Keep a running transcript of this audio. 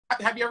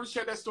Have you ever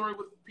shared that story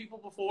with people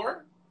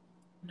before?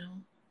 No.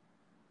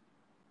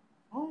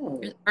 Oh.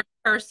 You're the first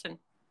person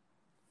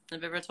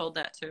I've ever told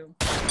that to.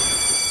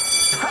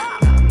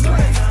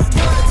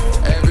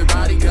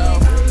 Everybody go.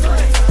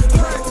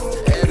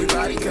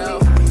 Everybody go.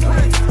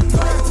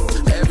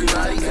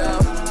 Everybody go.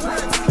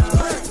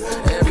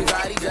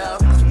 Everybody go.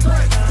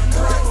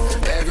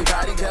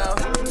 Everybody go.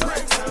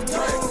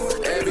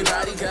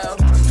 Everybody go.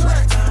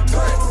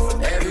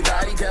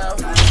 Everybody go.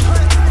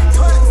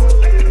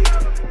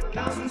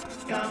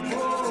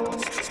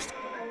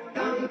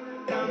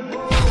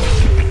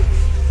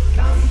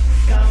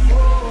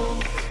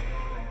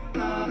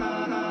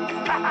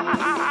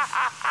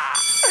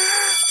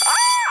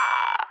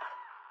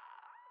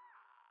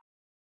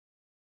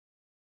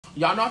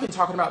 Y'all know I've been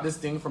talking about this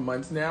thing for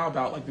months now,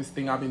 about like this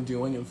thing I've been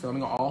doing and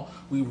filming all.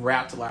 We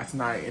wrapped last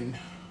night and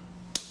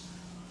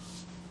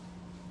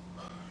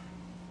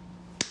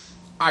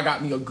I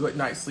got me a good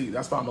night's sleep.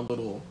 That's why I'm a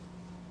little...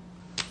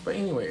 But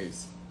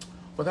anyways,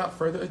 without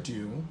further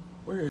ado,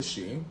 where is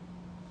she?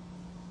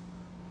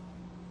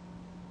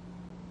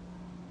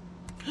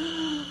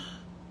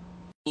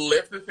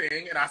 Lift the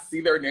thing and I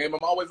see their name.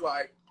 I'm always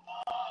like...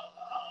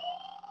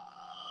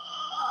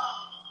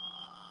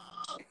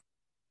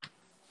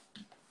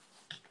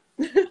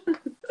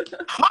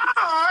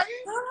 Hi!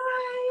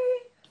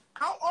 Hi!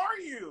 How are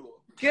you?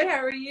 Good,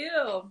 how are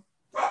you?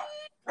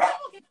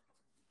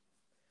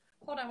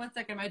 Hold on one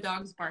second, my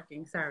dog's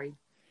barking, sorry.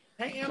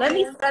 Hey, Let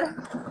me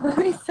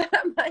set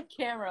up my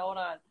camera, hold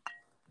on.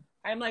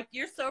 I'm like,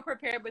 you're so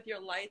prepared with your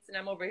lights, and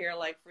I'm over here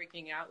like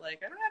freaking out,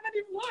 like, I don't have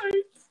any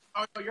lights.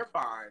 Oh, no, you're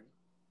fine.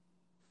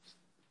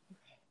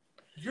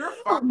 You're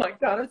fine. Oh my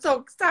God, I'm so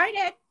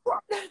excited.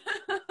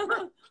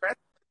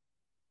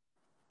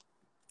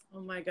 Oh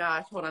my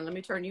gosh, hold on, let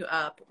me turn you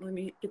up. Let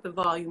me get the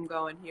volume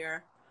going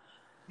here.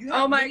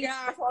 Oh my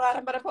gosh, hold on,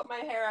 I'm gonna put my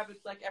hair up.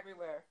 It's like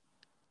everywhere.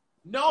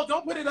 No,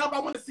 don't put it up. I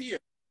want to see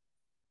it.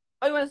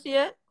 Oh, you want to see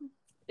it?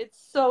 It's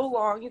so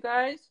long, you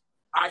guys.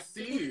 I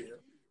see it.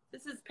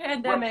 This is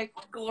pandemic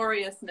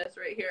gloriousness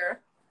right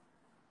here.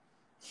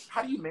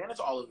 How do you manage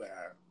all of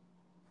that?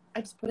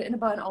 I just put it in a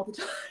bun all the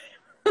time.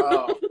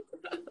 Oh.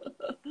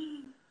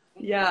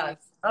 Yes.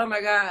 Oh my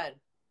God.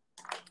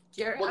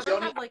 Jerry, Well,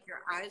 ever have like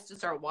your eyes just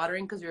start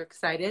watering because you're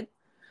excited?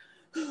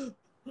 I'm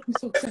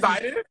so excited.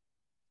 Excited?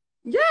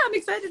 Yeah, I'm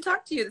excited to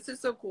talk to you. This is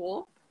so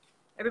cool.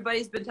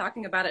 Everybody's been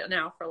talking about it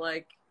now for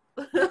like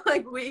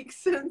like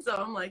weeks, and so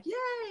I'm like,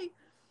 yay.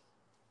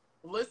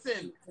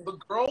 Listen, the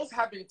girls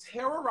have been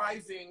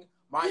terrorizing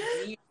my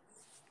DMs,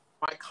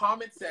 my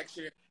comment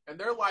section, and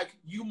they're like,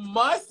 you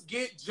must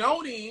get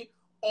Joanie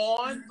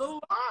on the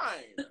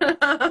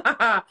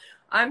line.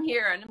 I'm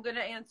here, and I'm going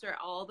to answer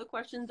all the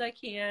questions I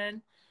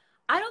can.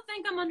 I don't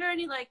think I'm under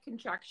any like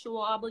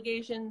contractual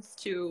obligations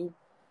to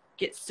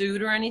get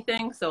sued or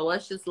anything, so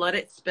let's just let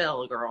it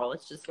spill, girl.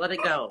 Let's just let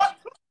it go.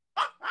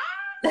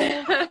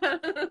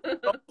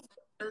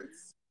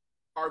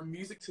 Are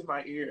music to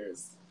my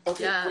ears.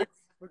 Okay, yes,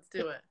 let's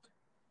do it.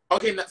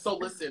 Okay, so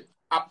listen,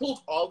 I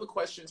pulled all the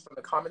questions from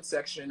the comment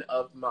section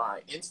of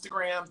my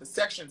Instagram, the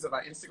sections of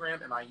my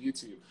Instagram and my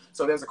YouTube.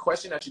 So there's a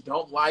question that you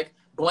don't like,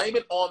 blame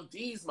it on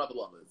these mother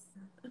lovers.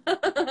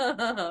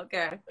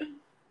 Okay,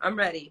 I'm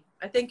ready.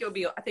 I think we'll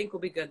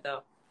be good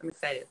though. I'm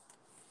excited.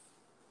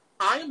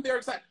 I am very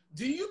excited.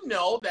 Do you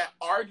know that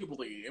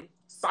arguably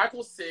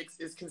Cycle 6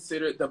 is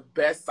considered the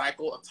best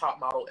cycle of Top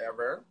Model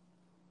ever?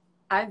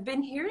 I've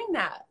been hearing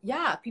that.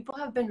 Yeah, people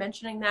have been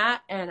mentioning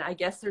that, and I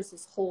guess there's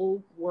this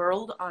whole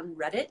world on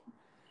Reddit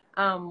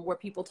where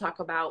people talk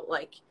about,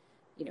 like,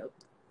 you know,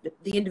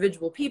 the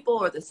individual people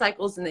or the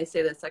cycles, and they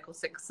say that Cycle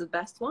 6 is the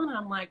best one. And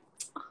I'm like,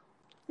 oh,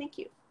 thank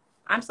you.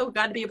 I'm so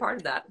glad to be a part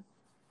of that.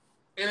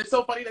 And it's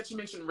so funny that you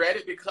mentioned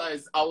Reddit,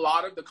 because a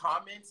lot of the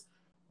comments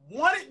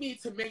wanted me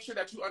to make sure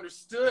that you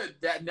understood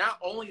that not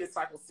only is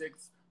Cycle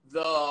 6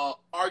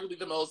 arguably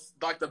the most,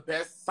 like, the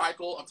best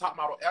cycle of Top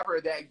Model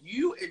ever, that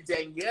you and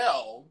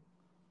Danielle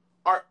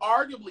are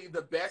arguably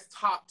the best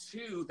top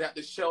 2 that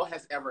the show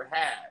has ever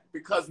had,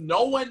 because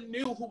no one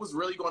knew who was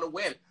really going to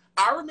win.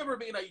 I remember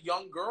being a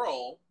young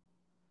girl,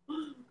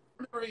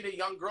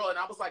 and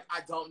I was like,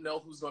 I don't know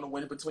who's going to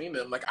win between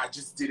them. Like, I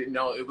just didn't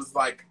know. It was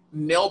like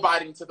nail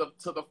biting to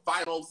the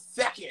final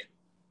second.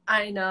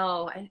 I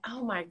know. And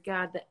oh my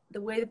God,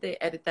 the way that they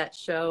edit that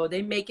show,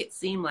 they make it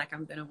seem like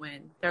I'm going to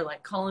win. They're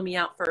like calling me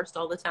out first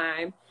all the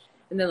time.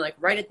 And then like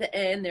right at the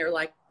end, they're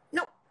like,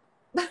 nope.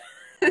 But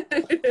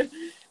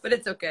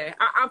it's okay.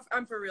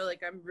 I'm for real.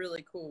 Like, I'm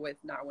really cool with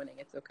not winning.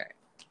 It's okay.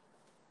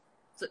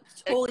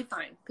 It's totally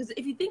fine. Because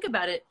if you think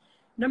about it,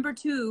 number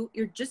 2,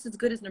 you're just as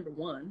good as number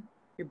 1.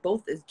 You're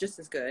both is just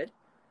as good.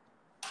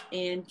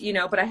 And, you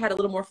know, but I had a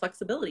little more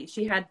flexibility.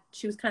 She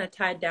was kind of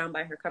tied down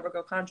by her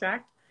CoverGirl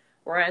contract.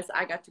 Whereas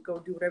I got to go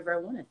do whatever I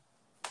wanted.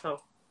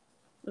 So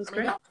it was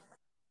great.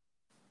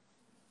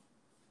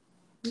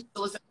 So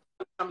listen,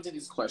 I'm coming to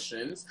these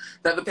questions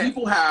that the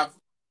people have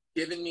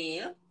given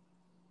me.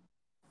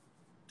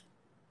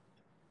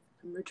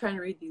 We're trying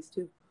to read these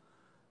too.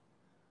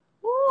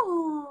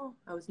 Ooh,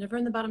 I was never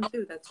in the bottom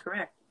 2. That's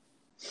correct.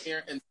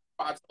 Here, and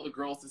I tell the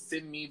girls to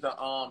send me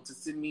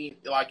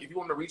like, if you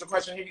want to read a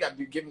question here, you got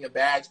to give me a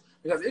badge,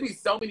 because it'd be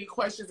so many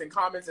questions and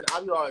comments, and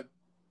I'll be like,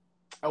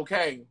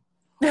 okay,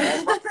 all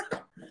right,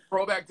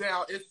 throw back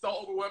down. It's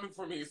so overwhelming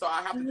for me, so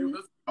I have to do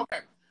this. Okay,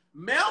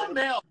 Mel,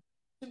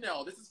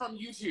 this is from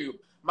YouTube.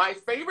 My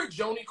favorite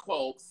Joanie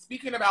quote,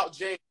 speaking about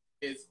Jade,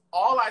 is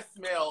 "All I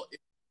smell is."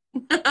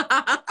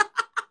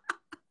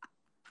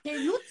 Can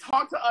you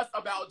talk to us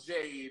about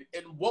Jade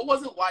and what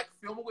was it like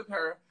filming with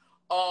her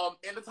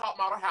in the Top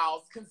Model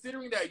house,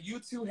 considering that you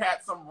two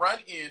had some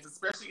run-ins,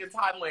 especially in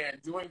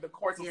Thailand, during the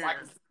course of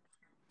cycle?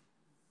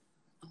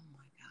 Oh my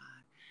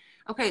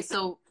God. Okay,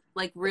 so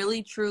like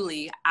really,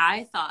 truly,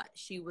 I thought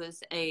she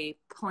was a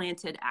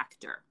planted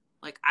actor.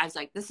 Like I was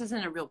like, this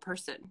isn't a real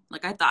person.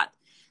 Like I thought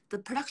the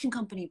production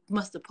company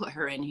must have put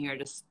her in here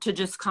to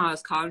just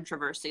cause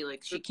controversy.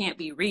 Like she can't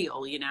be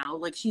real, you know?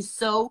 Like she's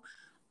so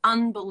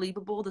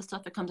unbelievable, the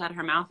stuff that comes out of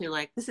her mouth. You're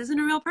like, this isn't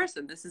a real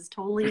person. This is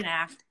totally an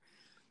act.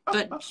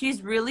 But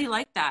she's really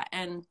like that.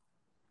 And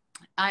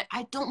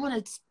I don't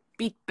want to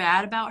speak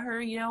bad about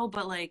her, you know,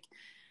 but like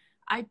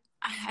I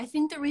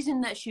think the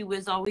reason that she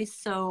was always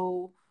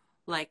so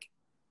like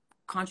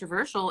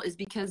controversial is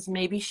because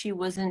maybe she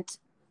wasn't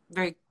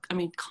very,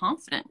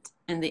 confident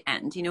in the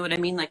end. You know what I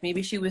mean? Like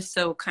maybe she was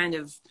so kind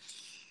of,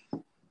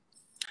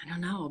 I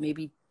don't know,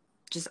 maybe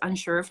just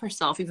unsure of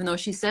herself, even though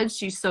she said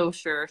she's so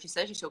sure. She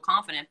said she's so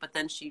confident, but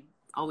then she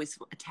always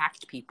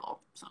attacked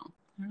people. So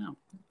I don't know.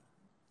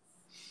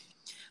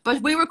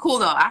 But we were cool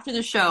though. After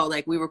the show,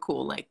 like we were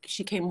cool. Like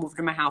she came over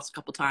to my house a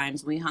couple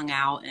times. We hung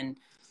out, and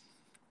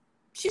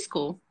she's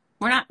cool.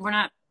 We're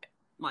not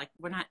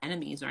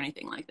enemies or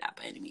anything like that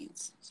by any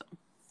means. So.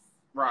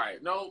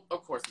 Right. No,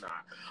 of course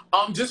not.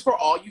 Just for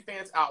all you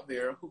fans out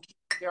there who keep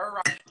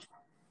terrorizing the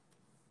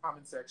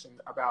comment section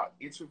about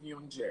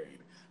interviewing Jade,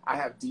 I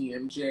have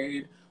DM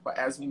Jade, but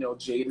as we know,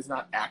 Jade is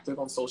not active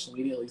on social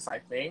media, at least I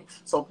think.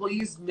 So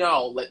please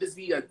know, let this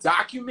be a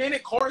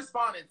documented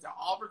correspondence to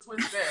Oliver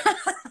Twixt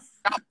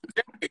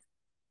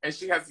and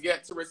she has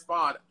yet to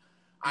respond.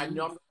 I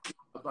know I'm going to get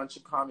a bunch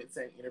of comments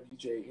saying interview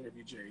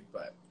Jade,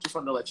 but just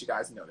wanted to let you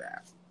guys know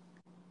that.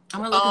 I'm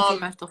going to look and see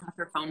if I still have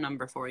her phone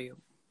number for you.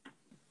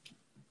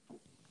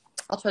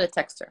 I'll try to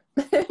text her.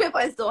 If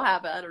I still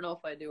have it. I don't know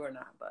if I do or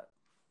not, but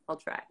I'll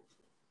try.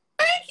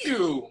 Thank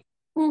you.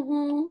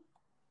 Mm-hmm.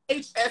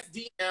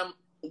 HSDM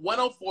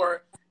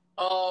 104.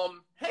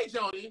 Hey,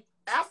 Joanie,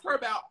 ask her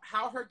about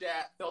how her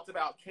dad felt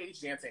about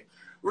cage dancing.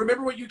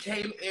 Remember when you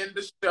came in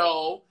the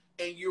show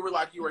and you were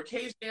like, you were a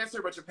cage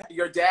dancer, but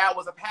your dad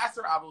was a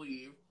pastor, I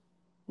believe.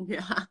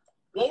 Yeah.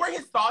 What were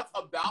his thoughts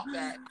about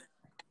that?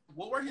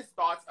 What were his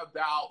thoughts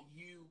about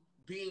you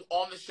being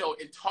on the show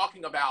and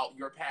talking about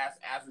your past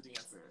as a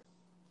dancer?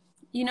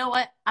 You know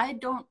what? I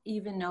don't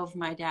even know if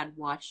my dad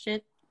watched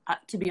it.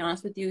 To be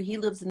honest with you, he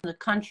lives in the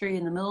country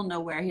in the middle of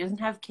nowhere. He doesn't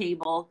have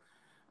cable.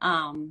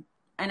 And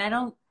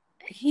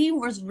he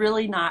was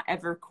really not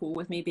ever cool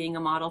with me being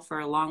a model for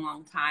a long,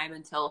 long time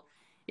until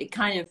it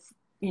kind of,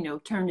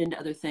 turned into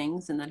other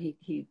things. And then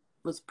he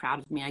was proud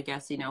of me, I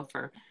guess,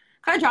 for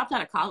kind of dropped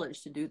out of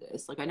college to do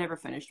this. Like I never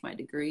finished my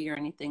degree or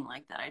anything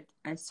like that.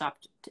 I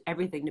stopped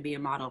everything to be a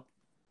model,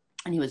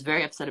 and he was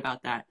very upset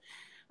about that.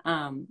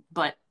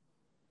 But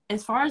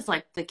as far as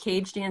like the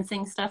cage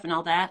dancing stuff and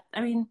all that,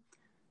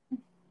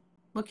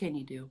 what can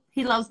you do?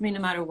 He loves me no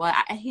matter what.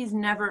 He's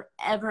never,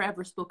 ever,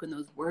 ever spoken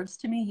those words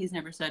to me. He's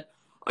never said,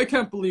 I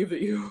can't believe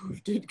that you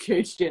did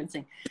cage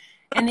dancing.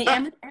 And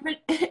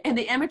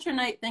the amateur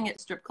night thing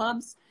at strip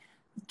clubs,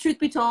 truth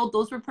be told,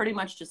 those were pretty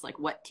much just like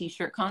wet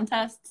t-shirt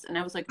contests. And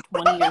I was like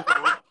 20 years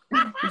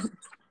old.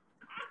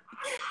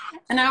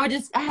 And I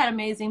had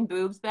amazing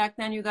boobs back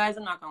then, you guys.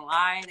 I'm not going to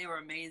lie. They were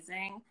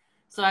amazing.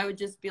 So I would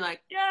just be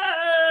like, yay,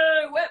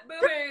 wet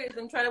boobies,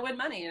 and try to win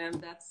money. And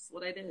that's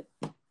what I did.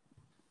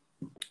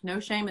 No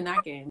shame in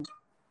that game.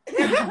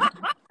 That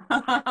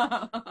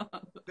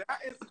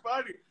is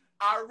funny.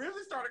 I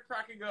really started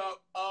cracking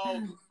up.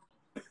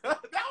 That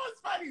was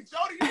funny.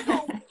 Jody, you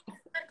know,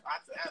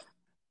 contest.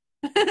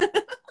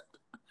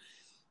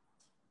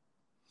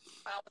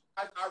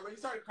 I really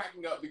started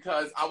cracking up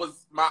because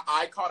my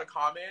eye caught a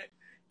comment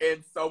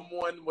and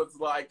someone was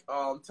like,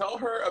 tell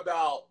her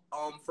about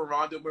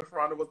Furonda, when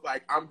Furonda was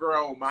like, I'm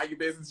grown, mind your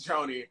business,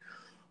 Joanie.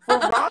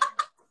 Furonda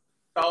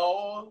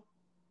so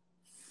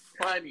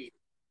funny.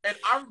 And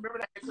I remember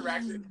that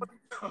interaction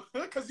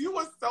because you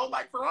was so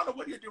like, Furonda,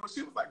 what are you doing?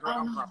 She was like, girl,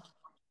 I'm grown.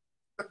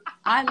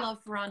 I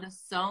love Furonda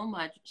so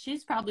much.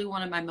 She's probably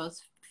one of my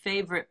most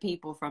favorite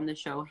people from the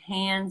show,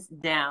 hands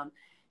down.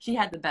 She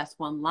had the best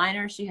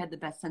one-liners. She had the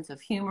best sense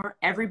of humor.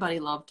 Everybody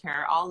loved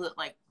her. All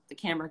the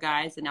camera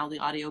guys and all the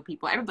audio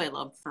people, everybody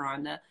loved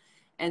Furonda.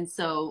 And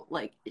so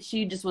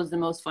she just was the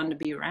most fun to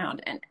be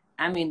around. And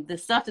I mean, the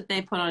stuff that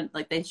they put on,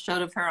 they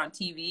showed of her on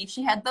TV,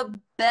 she had the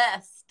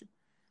best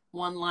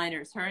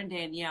one-liners. Her and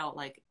Danielle,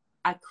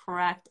 I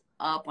cracked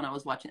up when I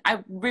was watching. I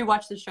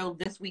rewatched the show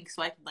this week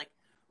so I could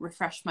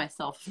refresh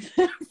myself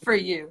for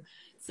you.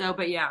 So,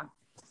 but yeah,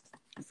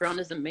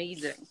 Furonda's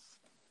amazing.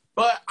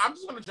 But I'm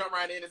just going to jump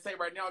right in and say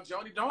right now,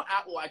 Joanie, don't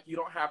act like you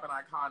don't have an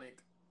iconic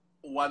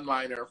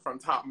one-liner from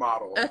Top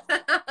Model.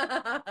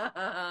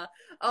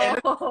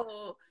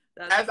 Oh,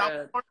 that's as good. I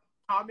was on the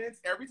comments,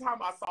 every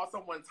time I saw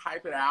someone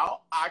type it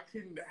out, I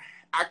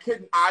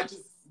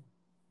just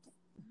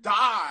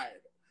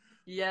died.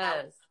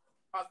 Yes.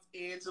 Los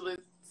Angeles.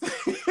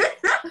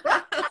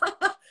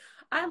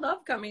 I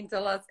love coming to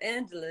Los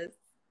Angeles.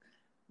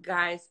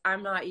 Guys,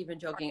 I'm not even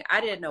joking. I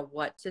didn't know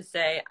what to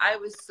say. I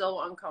was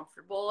so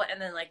uncomfortable.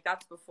 And then, like,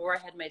 that's before I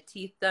had my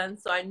teeth done.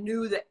 So I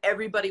knew that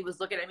everybody was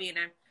looking at me, and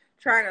I'm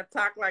trying to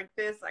talk like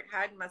this, like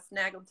hiding my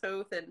snaggle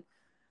tooth. And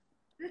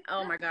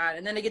oh my God.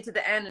 And then I get to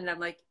the end, and I'm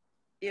like,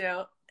 you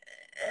know,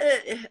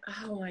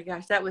 oh my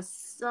gosh, that was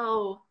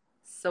so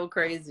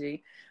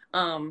crazy.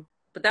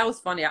 But that was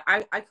funny.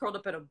 I curled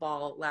up in a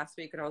ball last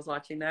week when I was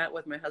watching that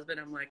with my husband.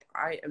 I'm like,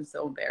 I am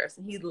so embarrassed.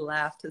 And he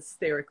laughed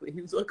hysterically.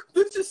 He was like,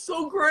 this is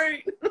so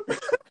great.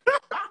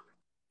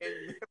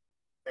 And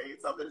say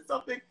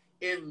something,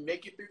 and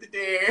make it through the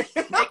day.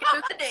 Make it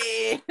through the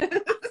day.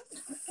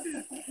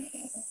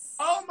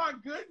 Oh my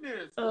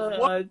goodness.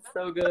 It's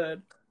so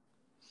good.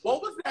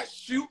 What was that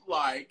shoot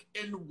like,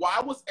 and why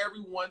was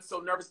everyone so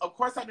nervous? Of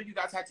course, I know you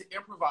guys had to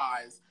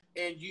improvise,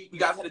 and you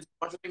guys had to do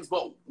a bunch of things,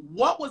 but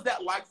what was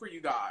that like for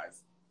you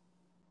guys?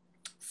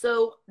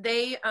 So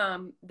they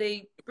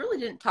really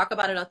didn't talk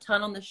about it a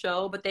ton on the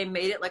show, but they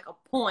made it like a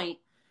point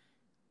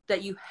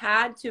that you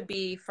had to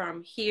be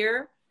from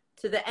here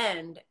to the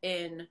end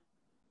in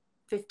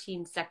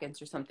 15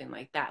 seconds or something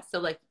like that. So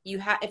like you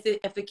had,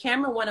 if the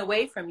camera went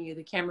away from you,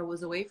 the camera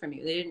was away from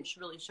you. They didn't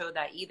really show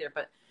that either,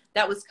 but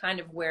that was kind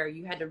of where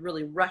you had to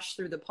really rush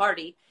through the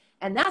party.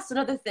 And that's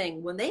another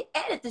thing. When they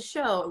edit the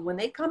show and when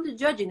they come to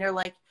judging, they're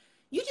like,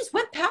 you just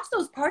went past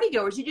those party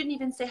goers. You didn't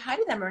even say hi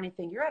to them or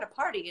anything. You're at a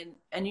party,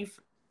 and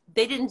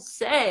they didn't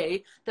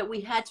say that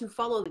we had to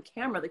follow the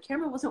camera. The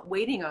camera wasn't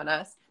waiting on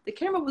us. The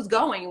camera was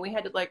going, and we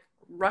had to like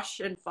rush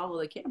and follow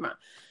the camera.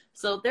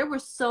 So there were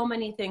so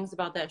many things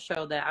about that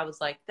show that I was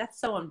like, that's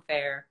so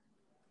unfair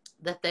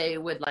that they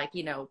would like,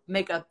 you know,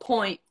 make a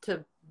point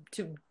to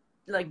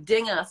like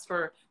ding us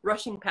for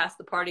rushing past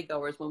the party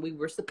goers when we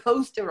were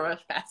supposed to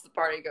rush past the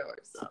party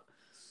goers. So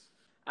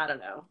I don't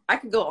know. I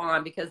could go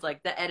on because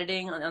like the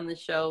editing on the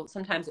show,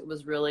 sometimes it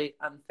was really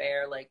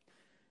unfair. Like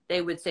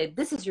they would say,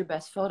 this is your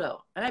best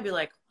photo. And I'd be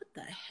like, what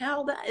the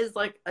hell? That is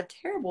like a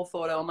terrible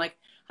photo. I'm like,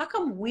 how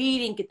come we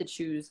didn't get to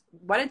choose?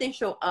 Why did they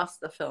show us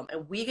the film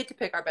and we get to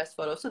pick our best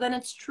photo? So then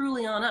it's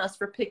truly on us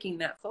for picking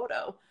that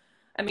photo.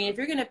 I mean, if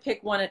you're going to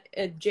pick one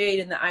at Jade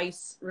in the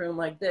ice room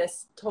like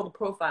this, total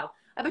profile,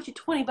 I bet you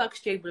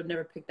 $20 Jade would have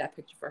never picked that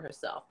picture for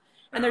herself.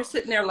 And they're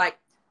sitting there like,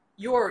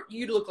 you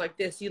look like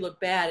this, you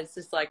look bad. It's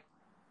just like,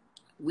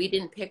 we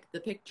didn't pick the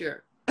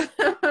picture.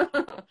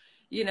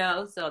 You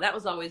know, so that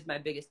was always my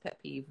biggest pet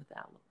peeve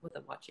with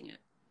watching it.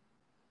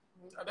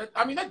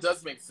 I mean, that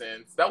does make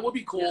sense. That would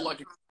be cool, yeah.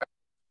 Like,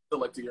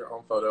 selecting your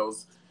own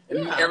photos.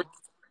 And yeah.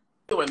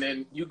 And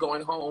then you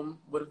going home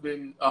would have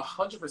been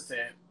 100%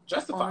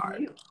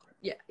 justified.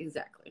 Yeah,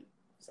 exactly.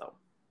 So.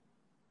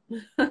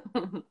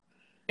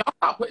 Y'all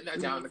stop putting that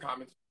down in the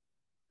comments,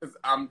 because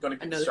I'm going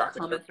to get distracted.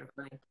 Comments are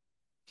funny.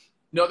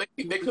 No, they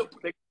could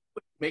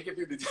make it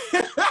through the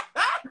day.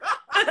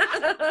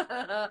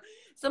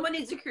 Someone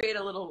needs to create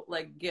a little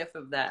like GIF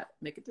of that.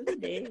 Make it through the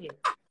day.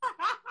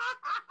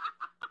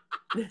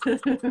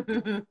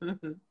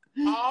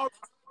 All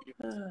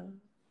right.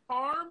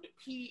 Charmed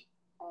P.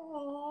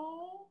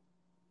 Oh,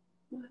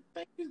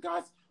 thank you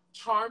guys.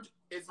 Charmed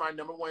is my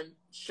 #1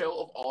 show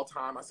of all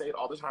time. I say it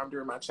all the time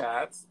during my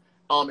chats.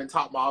 And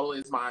Top Model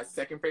is my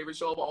second favorite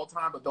show of all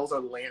time, but those are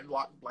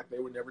landlocked, like they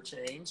would never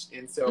change.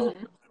 And so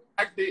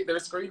their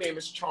screen name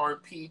is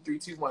Charmed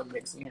P321.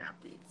 Makes me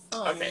happy.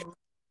 Oh. Okay.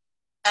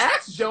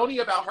 Ask Joanie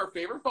about her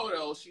favorite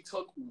photo she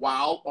took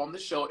while on the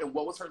show, and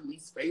what was her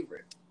least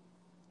favorite?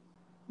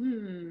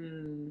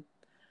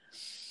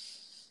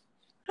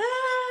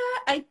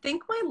 I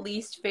think my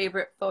least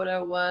favorite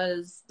photo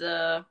was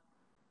the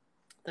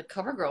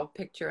CoverGirl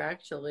picture,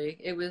 actually.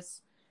 It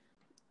was,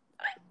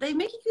 they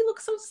make you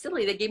look so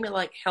silly. They gave me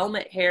like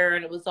helmet hair,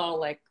 and it was all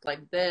like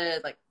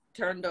this, like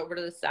turned over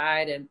to the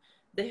side, and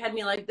they had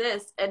me like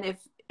this. And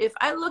if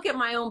I look at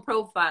my own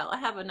profile, I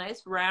have a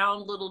nice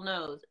round little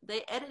nose.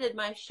 They edited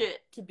my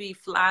shit to be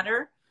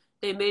flatter.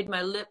 They made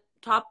my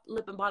top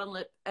lip and bottom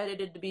lip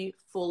edited to be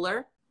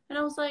fuller. And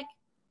I was like,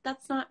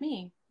 that's not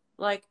me.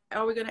 Like,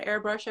 are we going to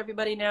airbrush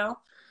everybody now?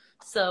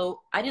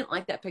 So I didn't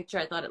like that picture.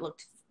 I thought it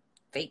looked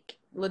fake.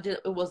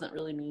 Legit, it wasn't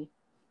really me.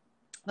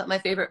 But my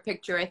favorite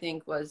picture, I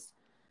think, was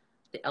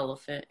the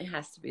elephant. It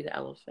has to be the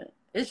elephant.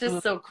 It's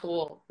just so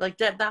cool. Like,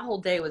 that whole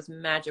day was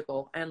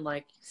magical and,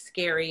 like,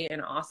 scary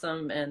and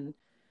awesome, and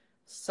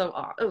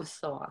it was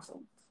so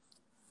awesome.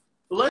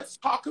 Let's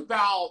talk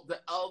about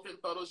the elephant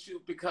photo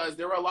shoot, because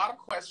there were a lot of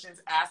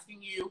questions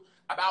asking you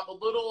about the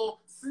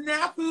little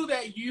snafu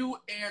that you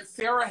and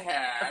Sarah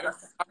had.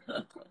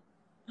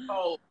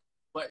 Oh,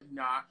 but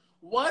not.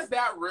 Was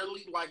that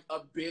really like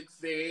a big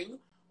thing?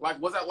 Like,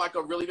 was that like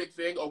a really big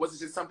thing, or was it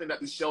just something that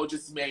the show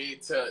just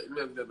made to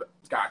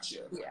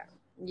gotcha? Yeah.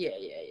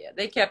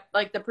 They kept,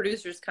 like, the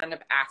producers kind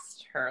of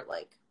asked her,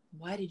 like,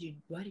 why did you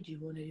want to do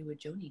what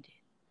Joanie did?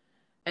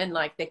 And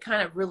like, they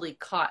kind of really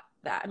caught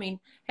that. I mean,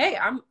 hey,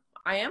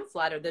 I am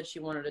flattered that she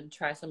wanted to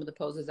try some of the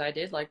poses I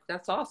did. Like,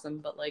 that's awesome.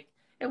 But like,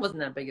 it wasn't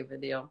that big of a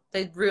deal.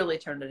 They really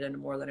turned it into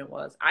more than it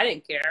was. I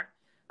didn't care.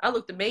 I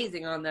looked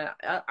amazing on that.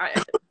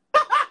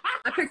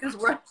 My pictures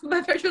were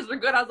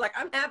good. I was like,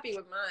 I'm happy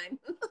with mine.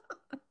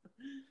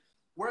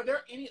 Were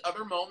there any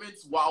other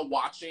moments while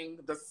watching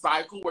the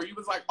cycle where you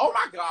was like, oh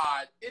my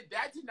God,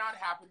 that did not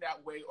happen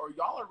that way, or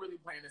y'all are really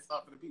playing this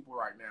up for the people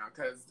right now?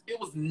 Because it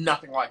was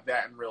nothing like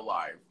that in real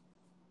life.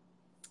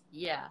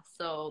 Yeah,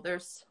 so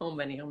there's so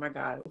many. Oh my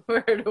God,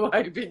 where do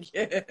I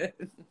begin?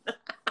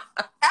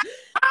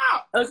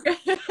 Okay.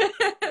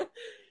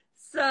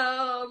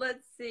 So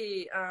let's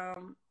see.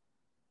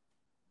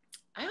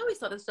 I always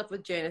thought the stuff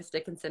with Janice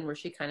Dickinson, where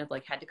she kind of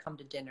like had to come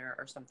to dinner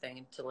or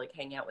something to like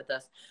hang out with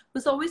us,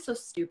 was always so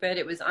stupid.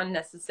 It was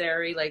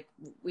unnecessary. Like,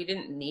 we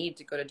didn't need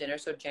to go to dinner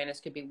so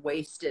Janice could be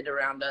wasted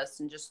around us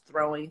and just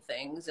throwing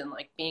things and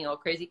like being all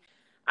crazy.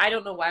 I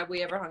don't know why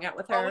we ever hung out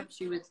with her.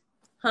 She was,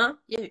 huh?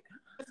 Yeah.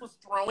 This was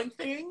throwing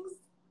things?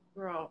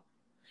 Bro.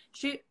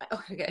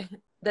 Okay.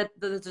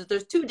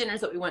 There's 2 dinners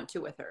that we went to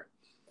with her.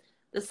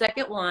 The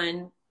second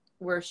one,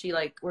 where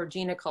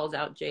Gina calls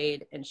out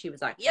Jade, and she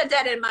was like, "You're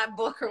dead in my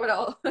book," or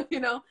whatever, you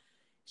know.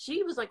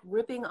 She was like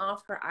ripping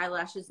off her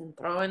eyelashes and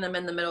throwing them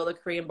in the middle of the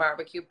Korean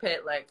barbecue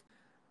pit, like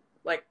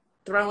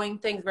throwing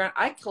things around.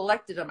 I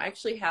collected them. I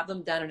actually have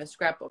them down in a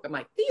scrapbook. I'm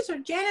like, these are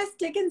Janice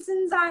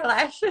Dickinson's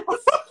eyelashes.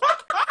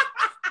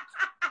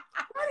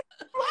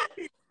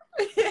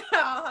 Yeah,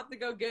 I'll have to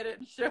go get it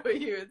and show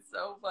you. It's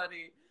so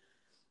funny.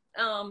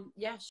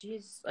 Yeah,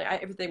 she's like,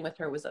 everything with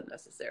her was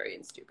unnecessary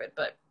and stupid,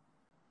 but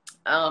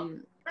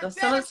some of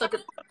the stuff.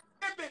 Zip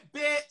it,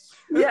 bitch.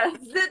 Yeah,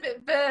 zip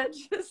it,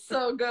 bitch. It's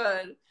so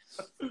good.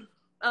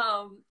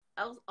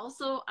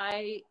 Also,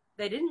 they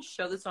didn't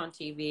show this on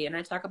TV, and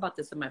I talk about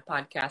this in my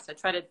podcast. I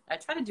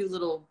try to do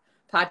little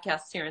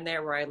podcasts here and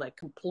there where I like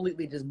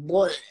completely just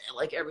bleh,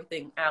 like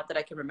everything out that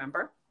I can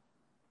remember.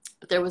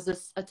 But there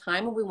was a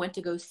time when we went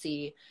to go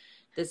see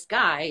this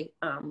guy.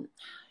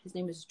 His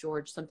name is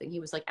George something. He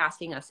was like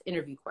asking us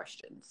interview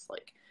questions,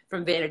 like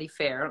from Vanity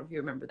Fair. I don't know if you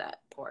remember that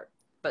part,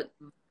 but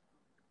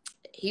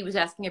he was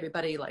asking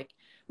everybody like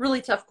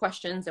really tough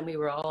questions, and we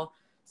were all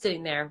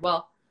sitting there.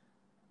 Well,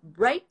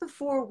 right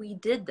before we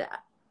did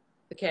that,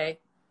 okay,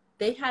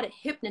 they had a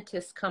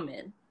hypnotist come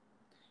in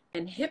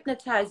and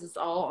hypnotize us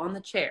all on the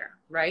chair,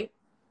 right?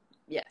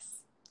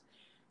 Yes.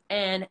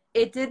 And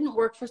it didn't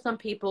work for some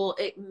people.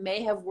 It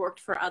may have worked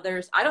for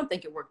others. I don't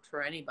think it worked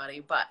for anybody,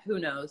 but who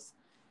knows?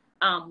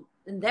 And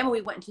then when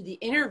we went into the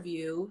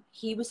interview,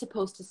 he was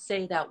supposed to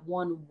say that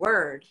one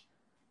word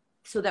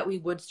so that we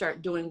would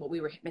start doing what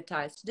we were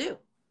hypnotized to do.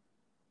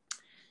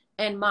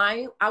 And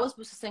I was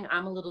supposed to sing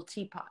 "I'm a Little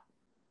Teapot."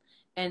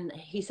 And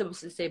he's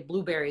supposed to say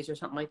 "blueberries" or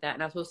something like that.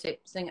 And I was supposed to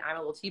sing "I'm a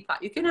Little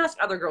Teapot." You can ask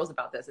other girls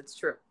about this. It's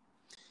true.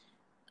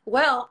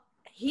 Well,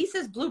 he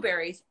says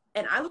 "blueberries."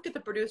 And I look at the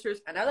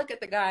producers, and I look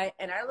at the guy,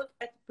 and I look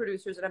at the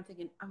producers, and I'm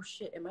thinking, oh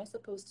shit, am I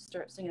supposed to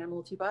start singing "I'm a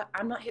Little Teapot"?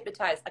 I'm not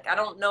hypnotized. Like, I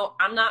don't know.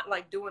 I'm not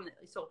like doing it.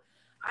 So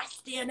I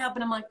stand up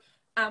and I'm like,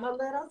 "I'm a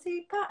little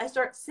teapot." I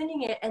start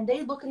singing it, and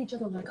they look at each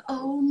other like,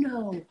 oh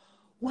no,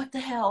 what the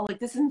hell? Like,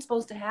 this isn't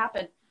supposed to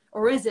happen.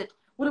 Or is it?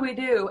 What do we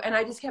do? And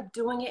I just kept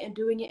doing it and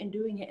doing it and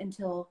doing it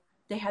until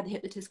they had the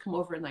hypnotist come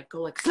over and like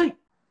go like, sleep,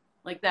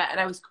 like that. And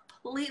I was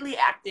completely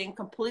acting,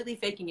 completely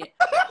faking it.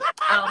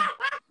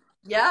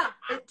 Yeah,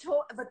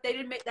 but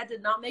that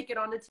did not make it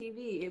onto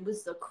TV. It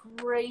was the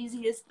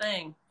craziest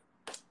thing.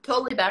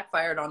 Totally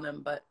backfired on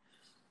them, but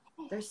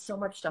there's so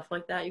much stuff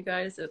like that, you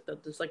guys,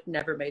 that just like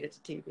never made it to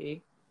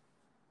TV.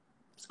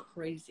 It's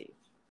crazy.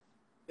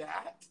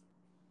 That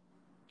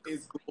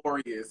is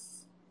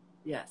glorious.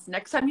 Yes.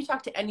 Next time you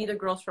talk to any of the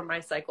girls from my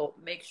cycle,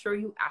 make sure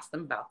you ask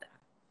them about that.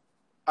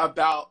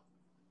 About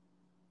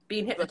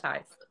being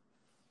hypnotized.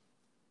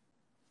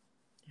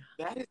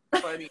 That is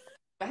funny.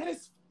 That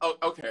is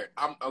okay.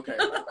 I'm okay.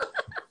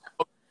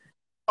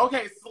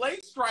 Okay,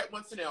 Slade Stripe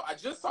wants to know. I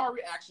just saw a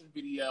reaction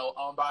video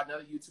by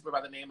another YouTuber by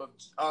the name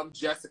of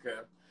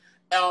Jessica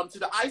to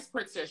the Ice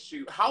Princess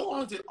shoot. How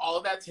long did all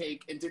of that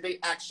take, and did they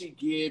actually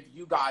give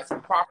you guys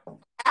proper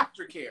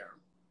aftercare?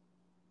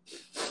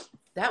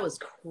 That was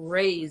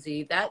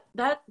crazy.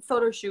 That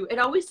photo shoot, it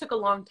always took a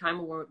long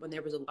time when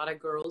there was a lot of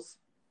girls,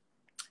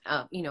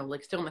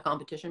 like still in the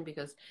competition,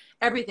 because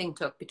everything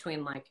took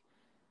between like,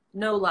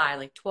 no lie,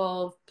 like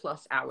 12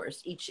 plus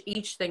hours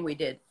each thing we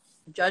did.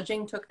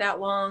 Judging took that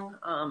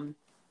long.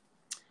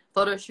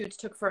 Photo shoots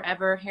took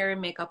forever. Hair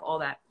and makeup, all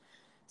that.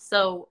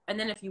 So, and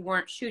then if you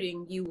weren't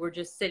shooting, you were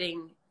just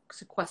sitting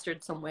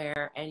sequestered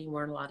somewhere, and you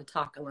weren't allowed to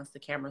talk unless the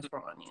cameras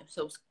were on you.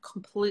 So it was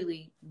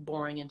completely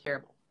boring and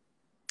terrible.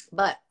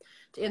 But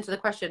to answer the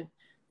question,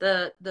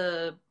 it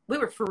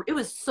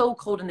was so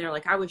cold in there.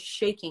 Like, I was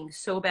shaking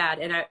so bad.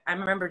 And I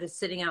remember just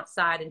sitting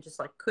outside and just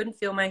like couldn't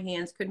feel my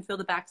hands, couldn't feel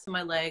the backs of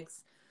my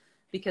legs,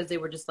 because they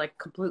were just like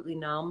completely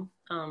numb.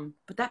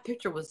 But that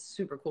picture was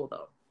super cool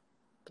though.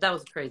 But that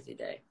was a crazy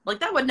day. Like,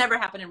 that would never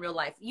happen in real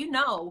life. You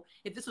know,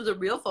 if this was a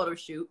real photo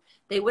shoot,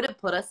 they would have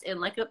put us in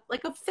like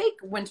a fake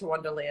winter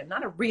wonderland,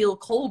 not a real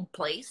cold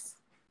place.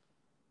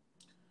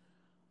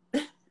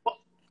 Well,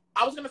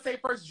 I was gonna say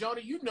first,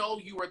 Joanie, you know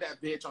you were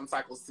that bitch on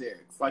Cycle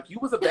 6. Like, you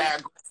was a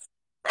bad girl.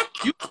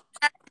 You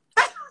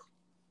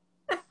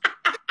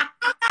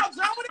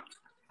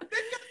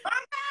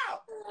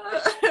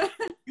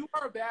You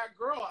were a bad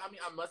girl. I mean,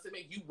 I must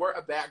admit, you were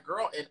a bad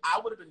girl, and I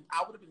would have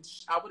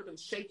been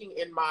shaking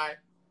in my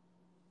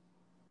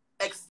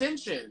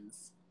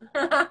extensions.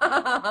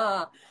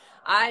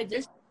 I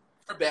just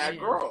a bad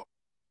girl.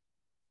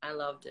 I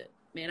loved it,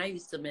 man. I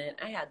used to admit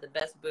I had the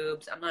best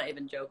boobs. I'm not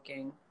even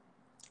joking.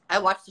 I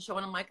watched the show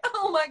and I'm like,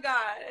 oh my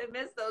god, I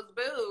miss those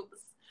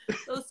boobs.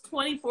 Those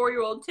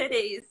 24-year-old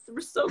titties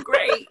were so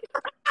great.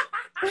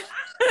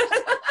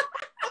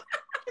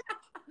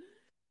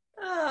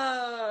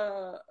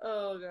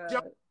 Oh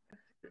god.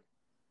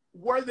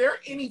 Were there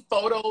any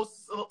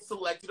photos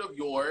selected of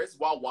yours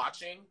while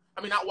watching?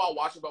 I mean, not while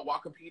watching, but while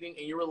competing,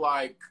 and you were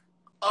like,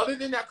 other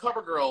than that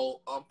cover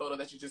girl photo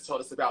that you just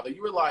told us about, that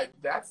you were like,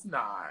 that's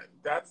not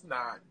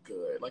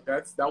good. Like,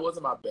 that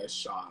wasn't my best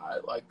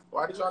shot. Like,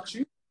 why did y'all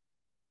choose?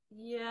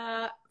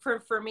 Yeah,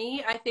 for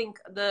me, I think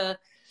the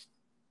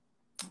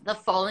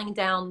falling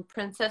down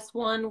princess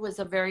one was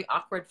a very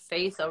awkward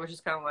face. I was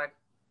just kind of like,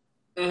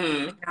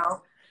 you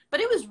know. But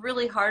it was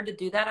really hard to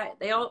do that.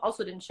 They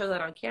also didn't show that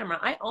on camera.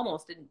 I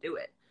almost didn't do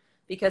it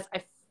because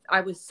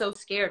I was so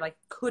scared. I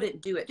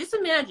couldn't do it. Just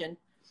imagine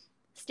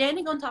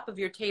standing on top of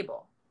your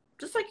table,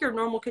 just like your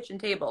normal kitchen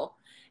table,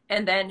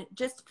 and then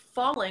just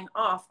falling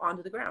off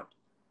onto the ground.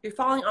 You're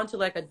falling onto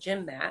like a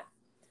gym mat,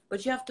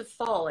 but you have to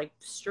fall like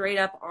straight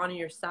up on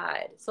your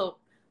side. So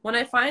when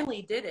I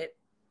finally did it,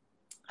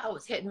 I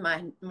was hitting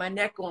my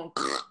neck going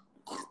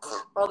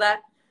all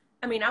that.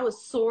 I mean, I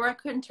was sore. I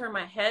couldn't turn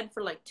my head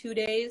for like 2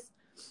 days.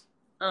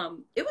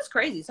 It was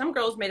crazy. Some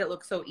girls made it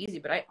look so easy,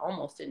 but I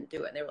almost didn't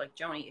do it. And they were like,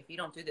 Joanie, if you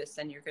don't do this,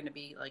 then you're going to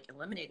be like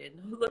eliminated.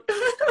 And I was like,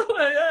 oh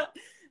my God.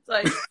 So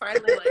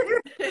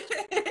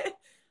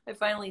I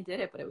finally did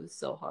it, but it was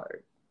so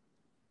hard.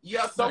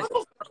 Yeah, some of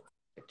those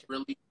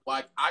really,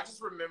 like, I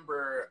just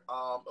remember,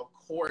 of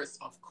course,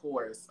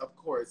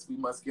 we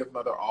must give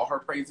Mother all her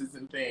praises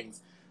and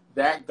things.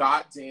 That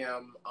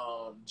goddamn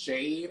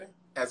Jade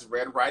as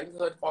Red Riding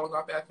Hood falling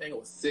off that thing, it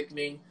was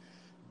sickening.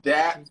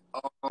 That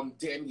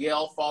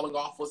Danielle falling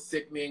off was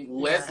sickening.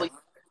 Yes. Leslie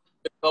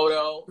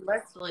photo.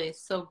 Leslie is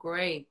so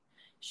great.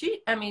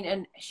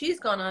 And she's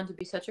gone on to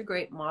be such a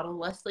great model.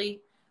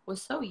 Leslie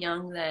was so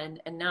young then,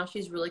 and now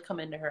she's really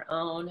come into her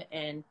own,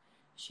 and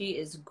she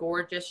is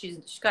gorgeous.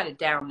 She's got it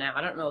down now.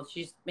 I don't know.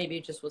 Maybe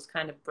just was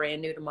kind of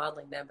brand new to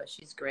modeling then, but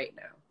she's great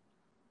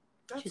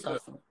now. She's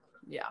awesome.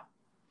 Yeah.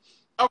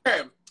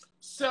 Okay.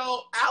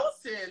 So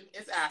Allison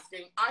is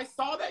asking, I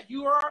saw that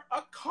you are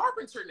a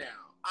carpenter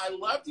now. I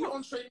loved you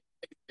on Trading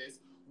Places.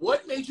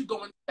 What made you go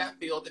into that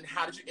field, and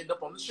how did you end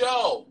up on the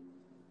show?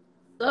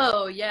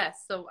 Oh,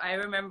 yes. So I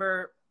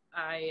remember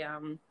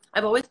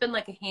I've always been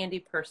like a handy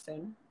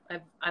person.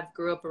 I've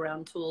grew up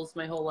around tools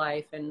my whole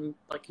life and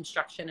like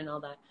construction and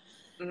all that.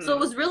 Mm-hmm. So it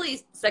was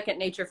really second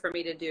nature for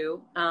me to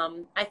do.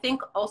 I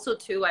think also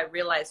too, I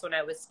realized when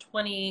I was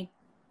 29,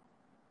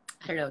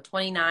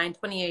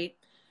 28,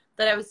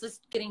 that I was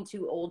just getting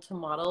too old to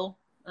model.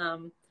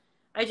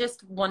 I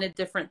just wanted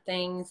different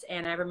things.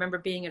 And I remember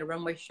being at a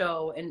runway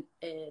show and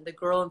the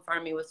girl in front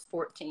of me was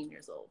 14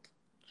 years old.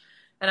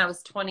 And I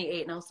was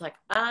 28 and I was like,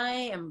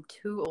 I am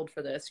too old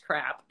for this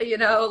crap. You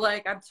know,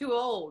 like I'm too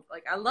old.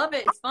 Like I love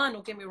it. It's fun.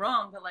 Don't get me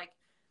wrong. But like,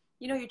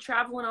 you know, you're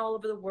traveling all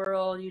over the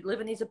world. You live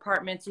in these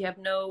apartments. You have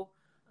no,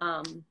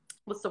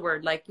 what's the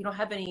word? Like you don't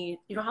have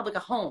like a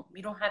home.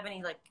 You don't have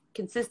any like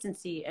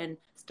consistency and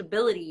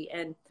stability.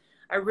 And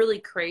I really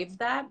craved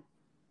that.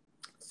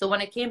 So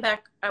when I came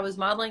back, I was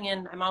modeling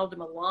and I modeled in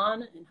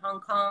Milan, in Hong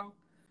Kong,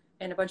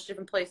 and a bunch of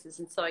different places.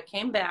 And so I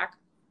came back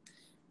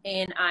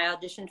and I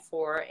auditioned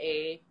for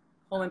a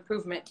home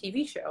improvement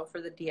TV show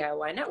for the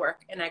DIY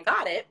network, and I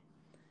got it.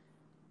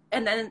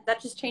 And then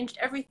that just changed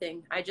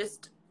everything. I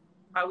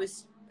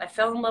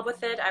fell in love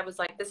with it. I was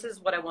like, this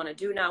is what I want to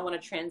do now. I want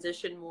to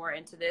transition more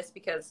into this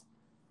because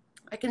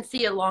I can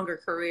see a longer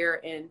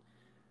career in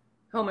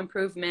home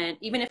improvement.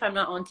 Even if I'm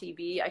not on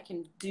TV, I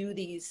can do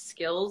these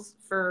skills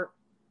for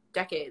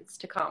decades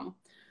to come.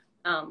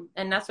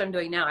 And that's what I'm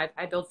doing now.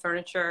 I build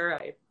furniture,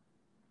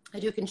 I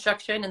do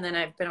construction, and then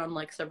I've been on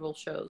like several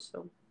shows.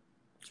 So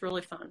it's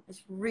really fun.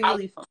 It's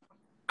really fun.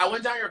 I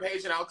went down your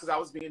page and because I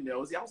was being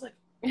nosy. I was like,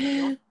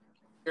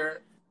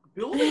 you're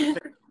building.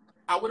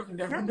 I would have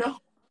never known.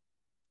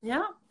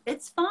 Yeah,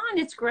 it's fun.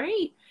 It's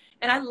great.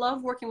 And I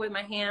love working with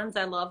my hands.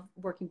 I love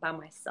working by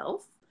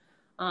myself.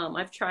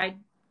 I've tried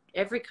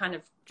every kind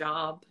of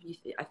job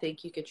I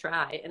think you could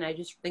try. And I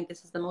just think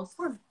this is the most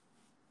fun.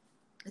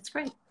 It's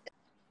great.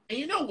 And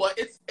you know what?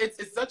 It's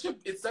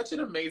such an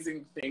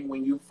amazing thing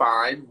when you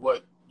find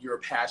what your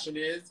passion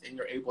is and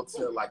you're able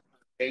to like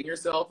sustain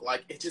yourself.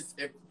 Like it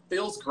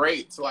feels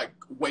great to like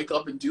wake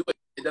up and do it.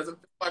 It doesn't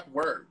feel like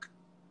work.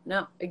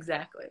 No,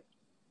 exactly.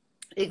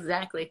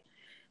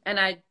 And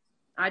I'd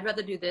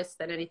rather do this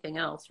than anything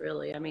else,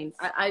 really. I mean,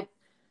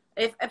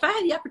 if I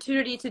had the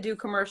opportunity to do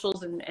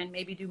commercials and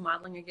maybe do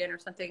modeling again or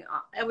something,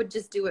 I would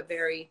just do it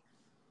very,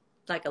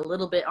 like, a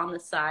little bit on the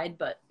side.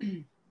 But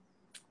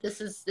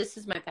this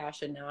is my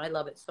passion now. I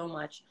love it so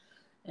much.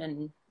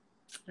 And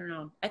I don't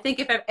know. I think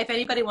if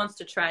anybody wants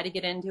to try to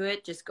get into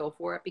it, just go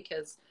for it,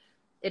 because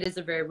it is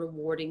a very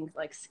rewarding,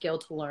 like, skill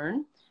to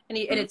learn. And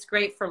it's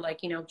great for,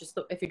 like, you know, just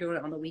if you're doing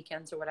it on the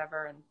weekends or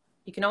whatever. And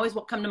you can always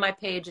come to my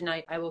page and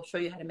I will show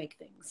you how to make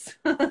things.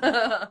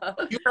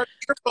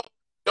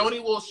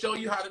 Joanie will show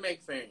you how to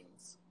make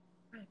things.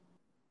 Right.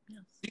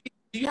 Yes.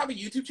 Do you have a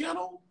YouTube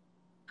channel?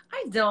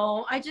 I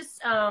don't. I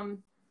just,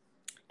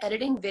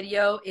 editing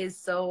video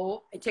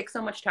it takes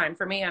so much time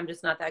for me. I'm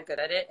just not that good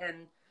at it.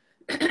 And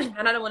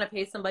and I don't want to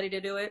pay somebody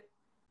to do it.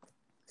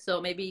 So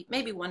maybe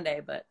one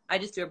day, but I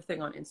just do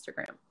everything on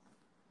Instagram.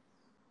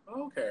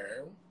 Okay.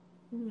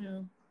 Yeah.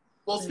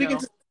 Well, speaking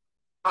to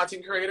a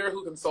content creator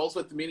who consults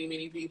with many,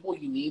 many people,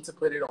 you need to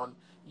put it on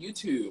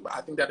YouTube.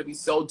 I think that'd be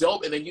so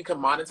dope. And then you can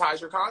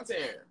monetize your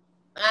content.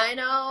 I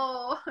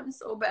know. I'm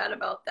so bad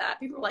about that.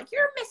 People are like,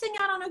 you're missing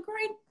out on a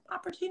great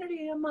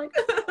opportunity. I'm like,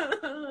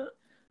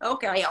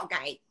 okay.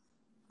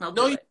 I'll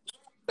do it.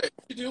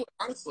 You do,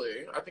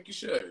 honestly. I think you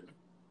should.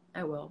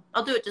 I will.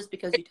 I'll do it just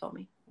because you told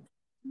me.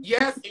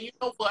 Yes, and you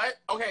know what?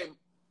 Okay,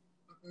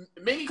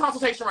 mini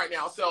consultation right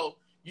now. So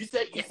you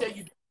said you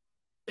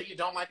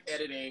don't like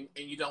editing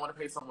and you don't want to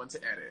pay someone to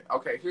edit.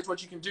 Okay, here's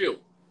what you can do.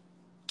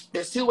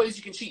 There's two ways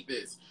you can cheat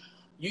this.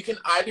 You can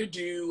either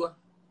do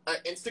an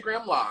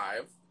Instagram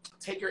Live,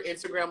 take your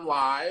Instagram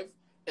Live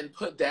and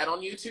put that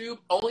on YouTube,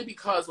 only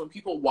because when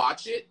people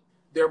watch it,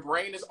 their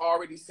brain is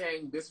already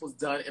saying this was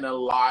done in a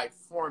live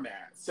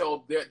format.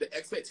 So the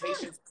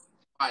expectations,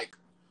 like,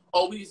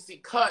 oh, we need to see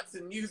cuts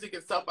and music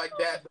and stuff like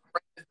that.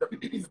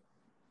 The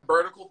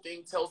vertical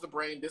thing tells the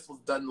brain this was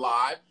done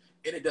live,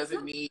 and it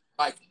doesn't need,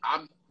 like,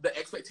 the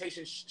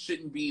expectation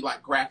shouldn't be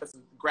like graphics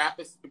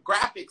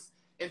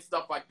and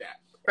stuff like that.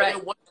 Right.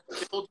 And then once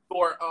you build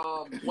your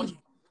once you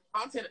put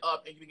content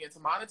up and you begin to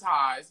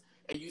monetize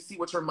and you see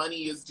what your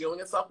money is doing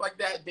and stuff like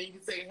that, then you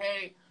can say,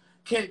 hey,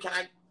 can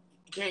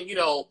you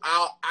know,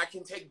 I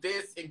can take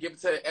this and give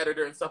it to the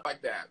editor and stuff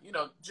like that. You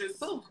know, just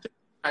an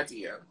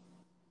idea.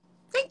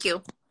 Thank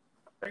you.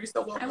 You're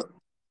so welcome.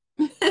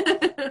 On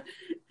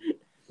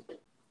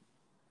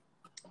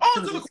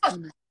to the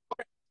question.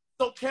 Okay.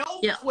 So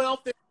Kel 12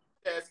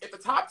 says, if the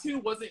top two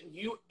wasn't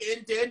you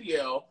and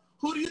Danielle,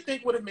 who do you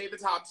think would have made the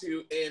top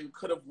two and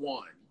could have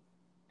won?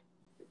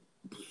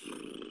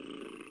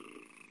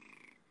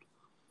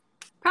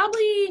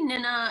 Probably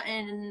Nnenna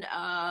and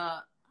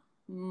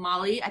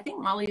Molly. I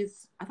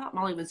thought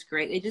Molly was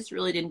great. They just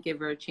really didn't give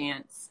her a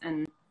chance.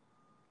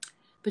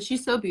 But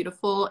she's so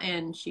beautiful,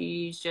 and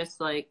she's just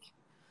like,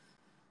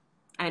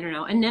 I don't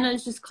know. And Nnenna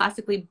is just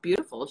classically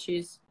beautiful.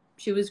 She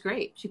was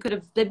great.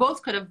 They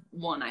both could have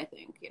won, I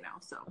think, you know,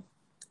 so.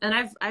 And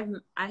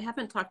I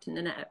haven't talked to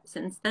Nnenna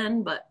since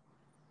then, but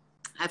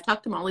I've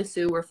talked to Molly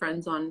Sue. We're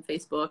friends on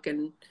Facebook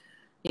and,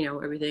 you know,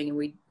 everything. And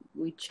we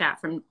chat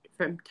from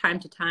time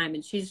to time.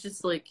 And she's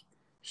just like,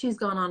 she's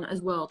gone on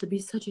as well to be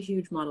such a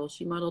huge model.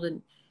 She modeled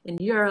in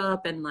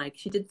Europe, and, like,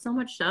 she did so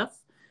much stuff.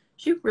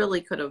 She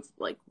really could have,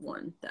 like,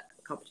 won that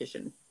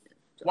competition.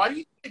 Why do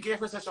you think they gave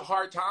her such a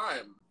hard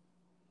time?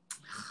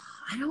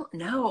 I don't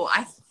know.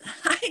 I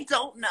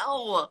don't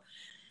know.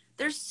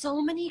 There's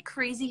so many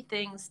crazy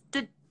things.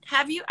 I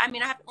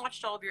mean, I haven't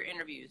watched all of your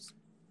interviews,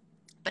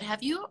 but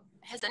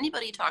has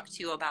anybody talked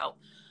to you about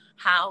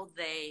how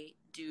they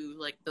do,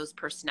 like, those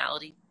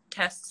personality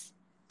tests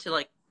to,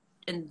 like,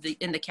 in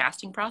the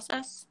casting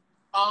process?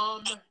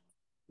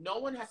 No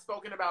one has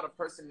spoken about a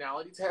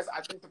personality test.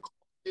 I think the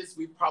closest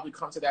we've probably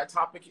come to that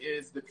topic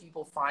is the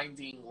people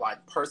finding,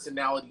 like,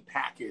 personality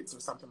packets or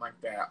something like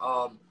that.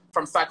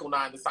 From Cycle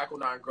 9, the Cycle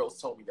 9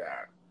 girls told me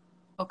that.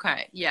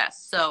 Okay,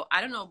 yes. So I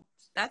don't know.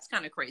 That's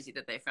kind of crazy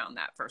that they found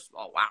that, first of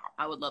all. Wow.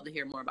 I would love to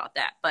hear more about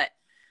that. But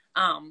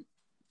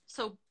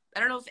so I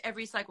don't know if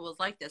every cycle is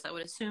like this. I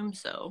would assume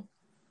so.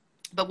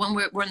 But when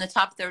we're in the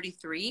top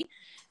 33,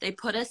 they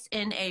put us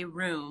in a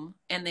room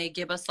and they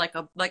give us like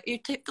you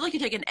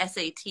take an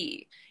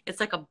SAT.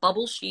 It's like a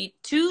bubble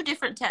sheet, 2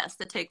 different tests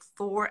that take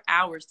 4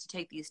 hours to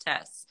take these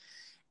tests.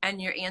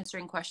 And you're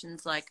answering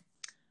questions like,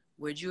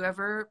 would you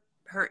ever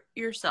hurt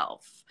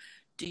yourself?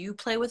 Do you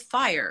play with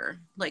fire?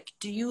 Like,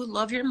 do you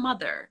love your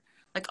mother?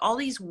 Like, all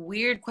these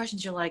weird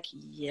questions. You're like,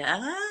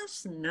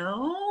 yes,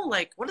 no,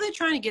 like, what are they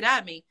trying to get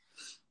at me?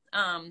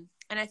 And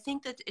I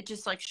think that it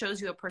just, like,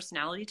 shows you a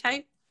personality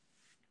type.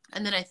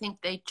 And then I think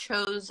they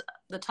chose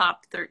the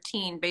top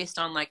 13 based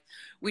on, like,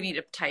 we need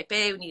a type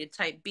A, we need a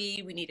type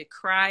B, we need a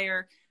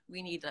crier,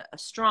 we need a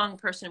strong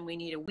person, we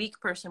need a weak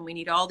person, we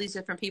need all these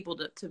different people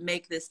to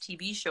make this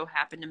TV show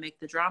happen, to make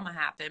the drama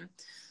happen.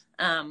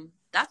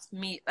 That's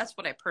me. That's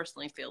what I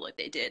personally feel like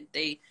they did.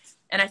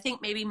 And I think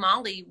maybe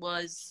Molly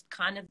was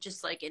kind of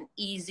just like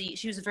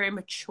she was a very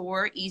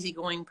mature,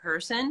 easygoing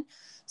person.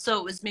 So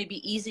it was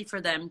maybe easy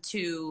for them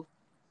to,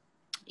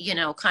 you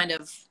know, kind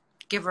of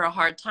give her a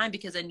hard time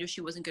because I knew she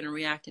wasn't going to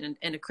react in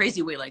a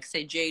crazy way like,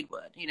 say, Jade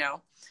would, you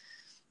know?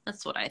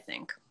 That's what I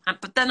think.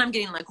 But then I'm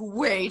getting, like,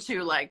 way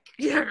too, like,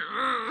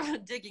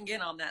 digging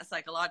in on that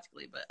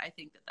psychologically, but I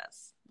think that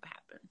that's what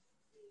happened.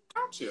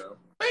 Gotcha.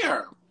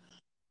 Fair.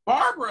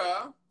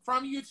 Barbara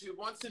from YouTube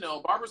wants to know,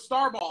 Barbara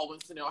Starball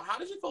wants to know, how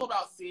did you feel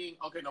about seeing,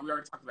 okay, no, we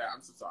already talked about it.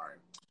 I'm so sorry.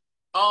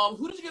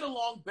 Who did you get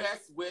along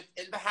best with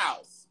in the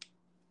house?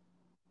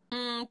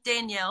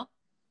 Danielle.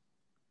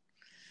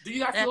 Do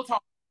you guys still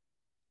talk?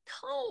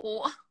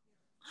 No.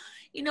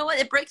 You know what?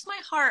 It breaks my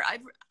heart. I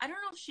don't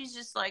know if she's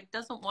just like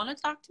doesn't want to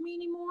talk to me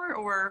anymore,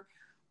 or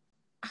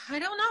I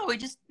don't know.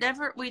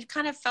 We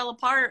kind of fell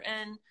apart,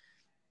 and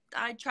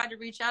I tried to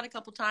reach out a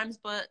couple times,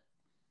 but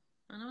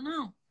I don't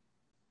know.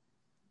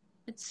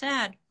 It's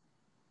sad.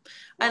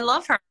 I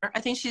love her. I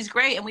think she's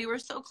great, and we were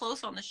so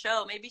close on the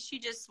show. Maybe she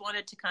just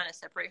wanted to kind of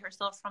separate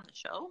herself from the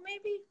show,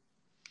 maybe?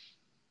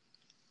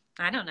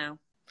 I don't know.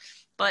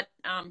 But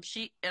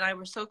she and I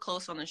were so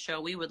close on the show.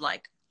 We would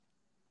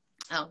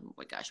oh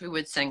my gosh, we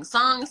would sing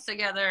songs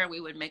together.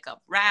 We would make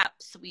up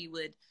raps. We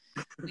would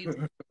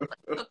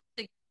cook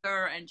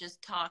together and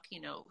just talk.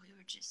 You know,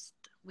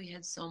 we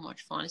had so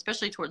much fun,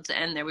 especially towards the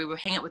end there. We would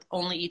hang out with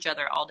only each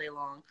other all day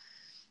long.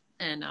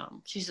 And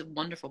she's a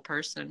wonderful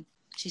person.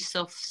 She's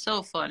so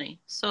funny.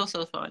 So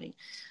funny.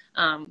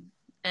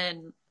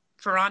 And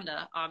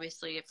Furonda,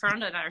 obviously.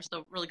 Furonda and I are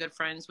still really good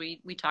friends. We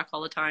talk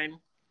all the time.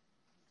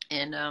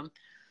 And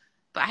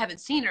but I haven't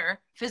seen her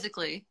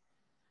physically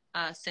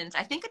since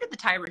I think I did the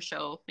Tyra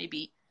show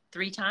maybe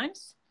 3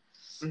 times.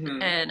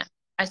 Mm-hmm. And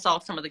I saw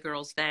some of the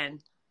girls then,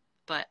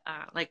 but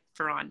like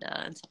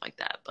Furonda and stuff like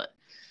that. But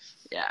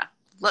yeah,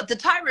 the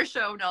Tyra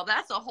show, no,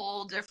 that's a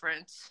whole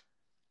different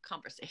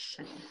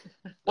conversation.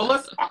 Well,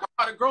 let's talk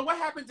about it, girl. What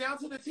happened down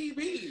to the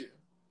TV?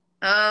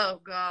 Oh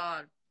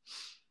God.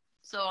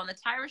 So on the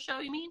Tyra show,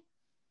 you mean?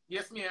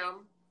 Yes,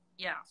 ma'am.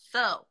 Yeah.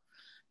 So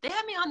they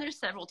had me on there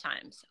several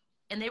times,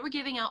 and they were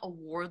giving out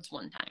awards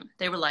one time.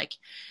 They were like,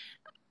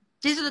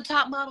 these are the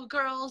top model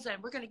girls,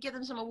 and we're going to give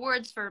them some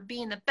awards for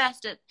being the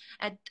best at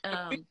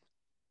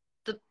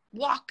the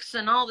walks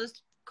and all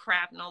this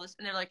crap and all this.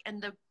 And they're like,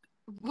 and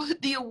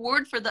the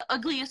award for the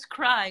ugliest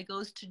cry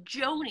goes to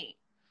Joanie.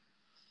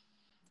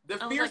 The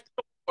Fierce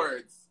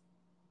Awards.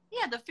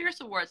 Yeah, the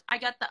Fierce Awards. I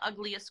got the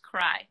ugliest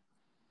cry.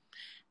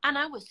 And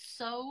I was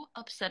so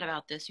upset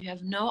about this. You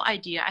have no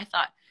idea. I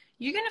thought,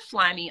 you're going to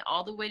fly me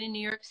all the way to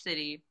New York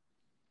City,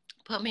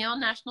 put me on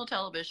national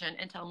television,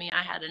 and tell me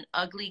I had an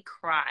ugly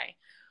cry,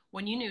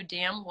 when you knew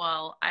damn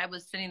well I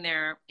was sitting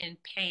there in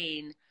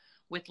pain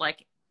with,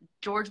 like,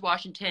 George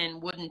Washington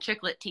wooden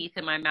chiclet teeth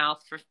in my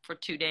mouth for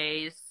 2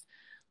 days,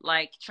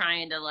 like,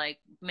 trying to, like,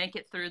 make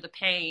it through the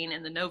pain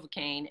and the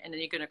Novocaine, and then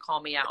you're going to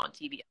call me out on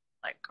TV.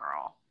 Like,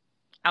 girl.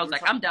 I was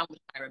like, I'm done with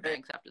Tyra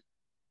Banks after this.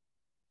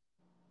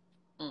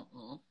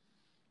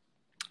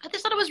 I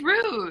just thought it was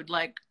rude.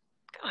 Like,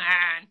 come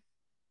on.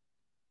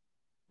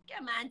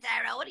 Come on,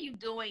 Tyra. What are you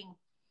doing?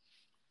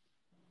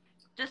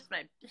 Just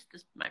my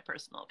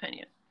personal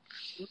opinion.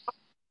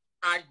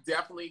 I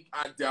definitely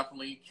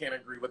can't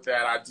agree with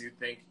that. I do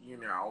think, you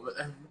know,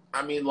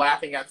 I mean,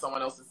 laughing at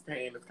someone else's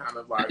pain is kind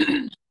of like,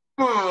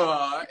 a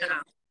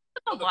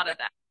lot of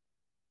that.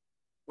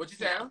 What'd you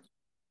say? Yeah.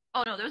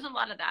 Oh no, there's a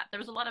lot of that. There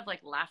was a lot of,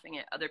 like, laughing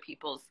at other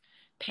people's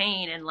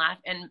pain and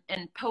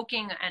and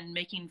poking and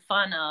making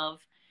fun of,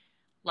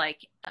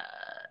 like,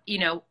 you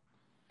know,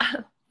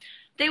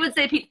 they would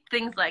say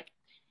things like,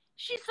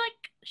 she's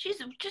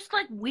just,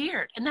 like,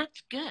 weird, and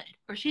that's good,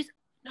 or she's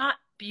not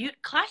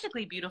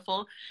classically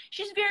beautiful,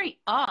 she's very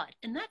odd,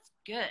 and that's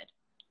good.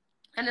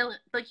 And then,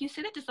 like, you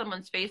say that to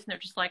someone's face, and they're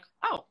just like,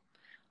 oh,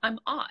 I'm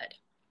odd,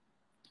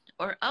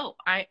 or oh,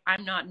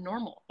 I'm not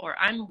normal, or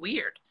I'm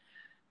weird.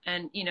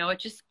 And, you know, I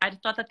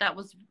thought that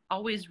was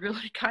always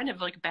really kind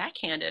of, like,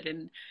 backhanded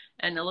and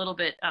a little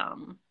bit,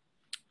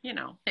 you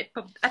know,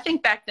 I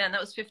think back then, that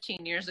was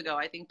 15 years ago.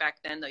 I think back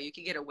then, though, you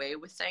could get away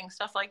with saying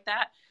stuff like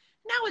that.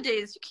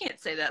 Nowadays, you can't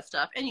say that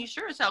stuff. And you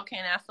sure as hell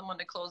can't ask someone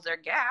to close their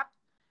gap.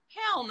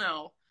 Hell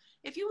no.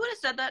 If you would have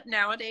said that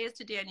nowadays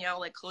to Danielle,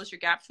 like, close your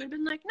gap, she would have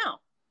been like, no,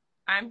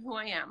 I'm who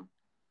I am.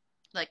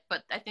 Like,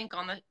 but I think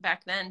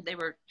back then, they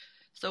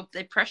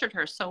pressured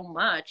her so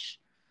much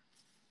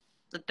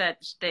that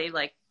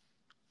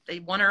they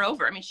won her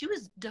over. I mean, she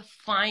was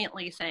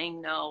defiantly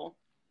saying no,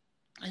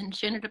 and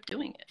she ended up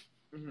doing it.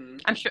 Mm-hmm.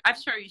 I'm sure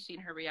you've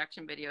seen her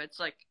reaction video. It's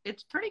like,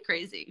 it's pretty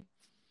crazy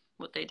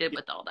what they did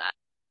with all that.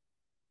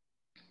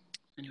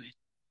 Anyway,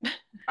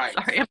 right.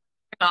 Sorry, I'm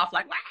off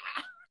like, wah!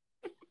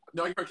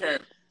 No, you're okay.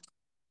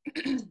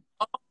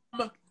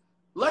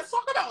 Let's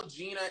talk about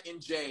Gina and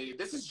Jade.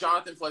 This is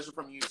Jonathan Fletcher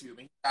from YouTube,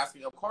 and he's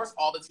asking, of course,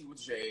 all the tea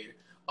with Jade.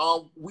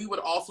 We would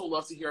also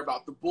love to hear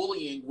about the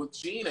bullying with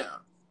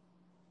Gina.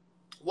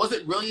 Was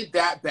it really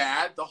that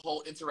bad, the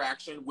whole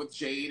interaction with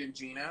Jade and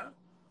Gina?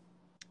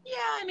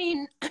 Yeah, I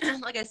mean,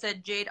 like I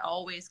said, Jade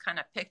always kind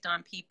of picked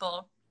on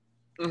people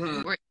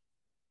who were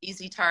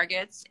easy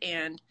targets,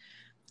 and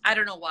I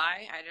don't know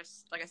why. I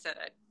just, like I said,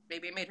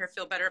 maybe it made her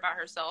feel better about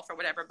herself or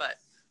whatever, but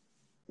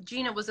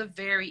Gina was a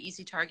very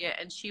easy target,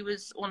 and she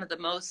was one of the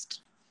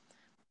most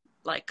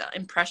like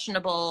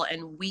impressionable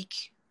and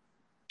weak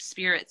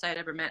spirits I'd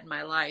ever met in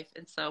my life.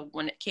 And so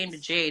when it came to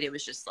Jade, it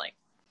was just like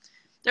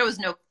it was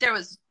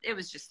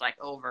just like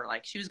over.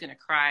 Like she was gonna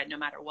cry no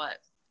matter what,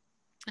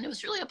 and it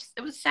was really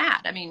it was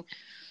sad. I mean,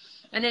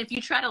 and then if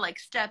you try to like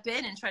step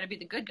in and try to be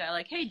the good guy,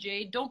 like, hey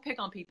Jade, don't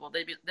pick on people,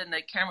 then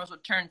the cameras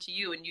would turn to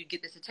you and you'd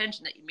get this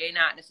attention that you may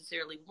not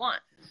necessarily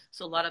want.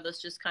 So a lot of us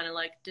just kind of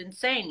like didn't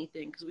say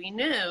anything because we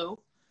knew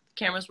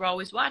cameras were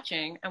always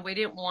watching, and we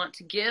didn't want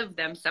to give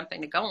them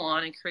something to go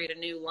on and create a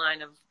new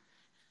line of,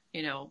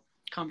 you know,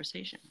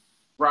 conversation.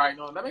 Right.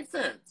 No, that makes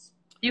sense.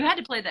 You had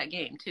to play that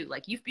game too.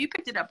 Like you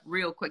picked it up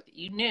real quick that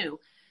you knew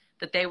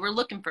that they were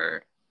looking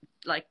for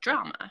like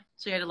drama.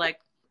 So you had to like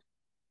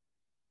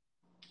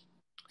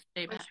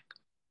stay back.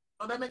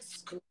 Oh, that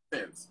makes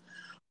sense.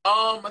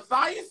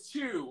 Matthias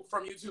too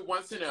from YouTube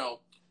wants to know,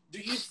 do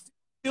you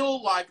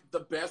feel like the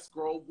best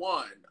girl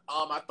won?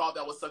 I thought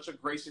that was such a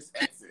gracious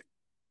exit.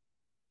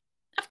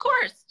 Of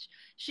course.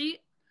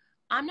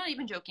 I'm not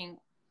even joking.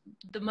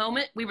 The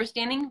moment we were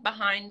standing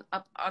behind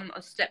up at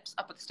the steps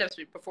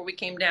before we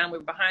came down, we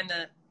were behind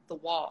the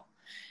wall,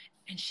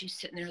 and she's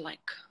sitting there like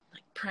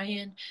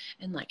praying,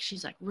 and like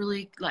she's like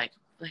really like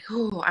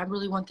oh, I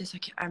really want this.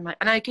 I'm like,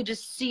 and I could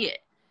just see it.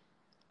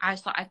 I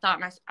was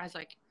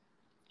like,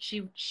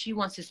 she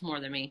wants this more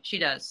than me. She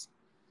does.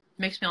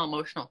 It makes me all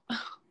emotional,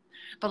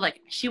 but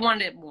like she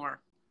wanted it more,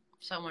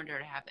 so I wanted her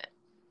to have it.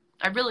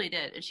 I really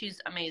did, and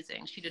she's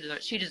amazing. She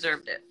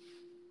deserved it.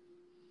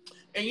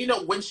 And, you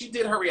know, when she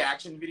did her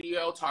reaction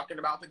video talking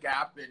about the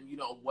gap and, you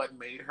know, what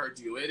made her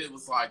do it, it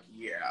was like,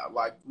 yeah,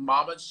 like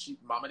Mama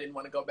didn't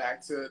want to go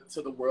back to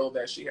the world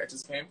that she had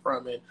just came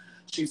from. And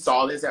she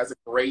saw this as a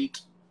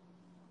great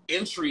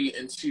entry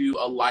into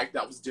a life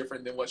that was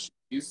different than what she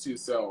used to.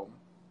 So,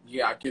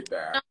 yeah, I get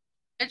that. No,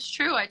 it's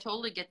true. I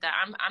totally get that.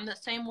 I'm the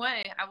same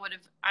way.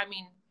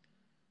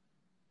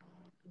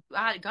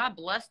 God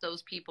bless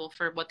those people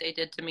for what they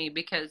did to me,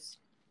 because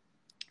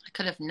I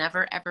could have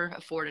never, ever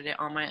afforded it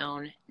on my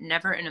own.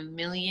 Never in a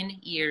million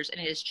years. And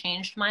it has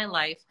changed my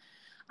life.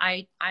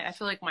 I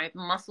feel like my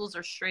muscles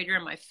are straighter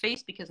in my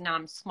face because now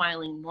I'm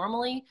smiling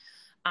normally.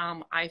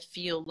 I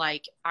feel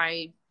like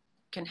I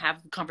can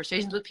have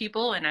conversations with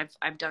people, and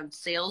I've done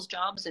sales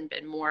jobs and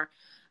been more,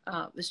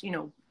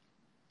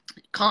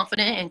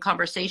 confident in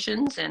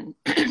conversations, and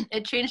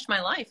it changed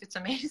my life. It's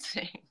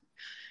amazing.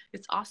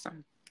 It's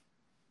awesome.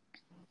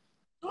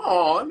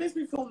 Oh, it makes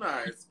me feel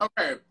nice.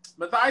 Okay.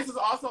 Matthias is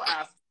also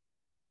asked,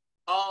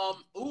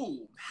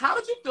 how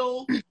did you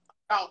feel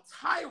about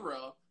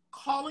Tyra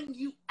calling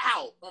you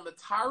out on the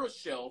Tyra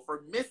show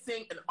for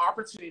missing an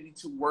opportunity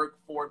to work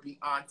for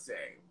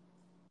Beyonce?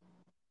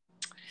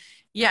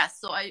 Yeah,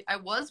 so I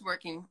was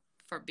working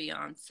for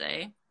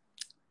Beyonce,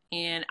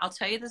 and I'll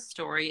tell you the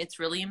story. It's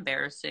really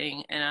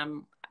embarrassing,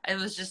 and it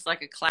was just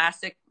like a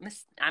classic.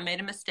 I made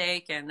a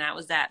mistake, and that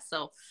was that.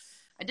 So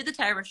I did the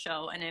Tyra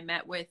show, and I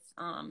met with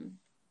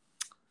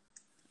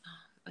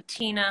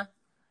Tina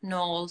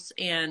Knowles,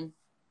 and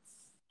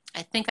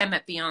I think I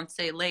met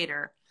Beyonce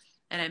later,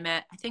 and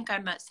I think I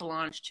met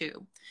Solange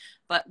too,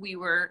 but we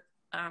were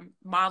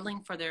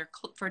modeling for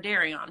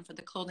Darion, for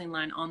the clothing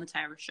line on the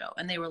Tyra show,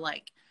 and they were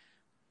like,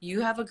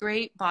 you have a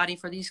great body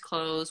for these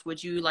clothes.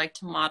 Would you like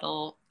to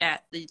model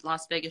at the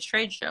Las Vegas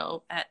trade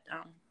show at, I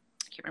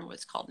can't remember what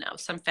it's called now,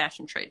 some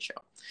fashion trade show.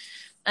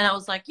 And I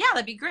was like, yeah,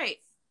 that'd be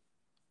great.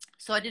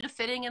 So I did a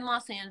fitting in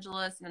Los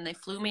Angeles, and then they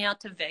flew me out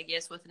to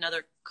Vegas with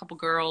another couple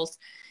girls,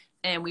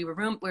 and we were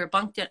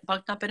bunked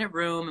up in a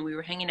room, and we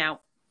were hanging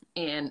out,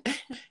 and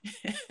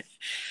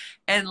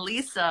and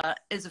Lisa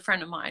is a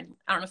friend of mine.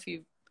 I don't know if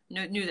you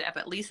knew that,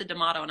 but Lisa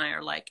D'Amato and I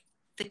are like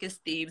thick as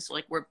thieves,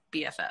 like we're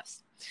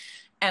BFFs.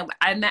 And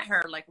I met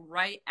her like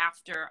right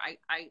after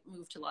I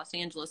moved to Los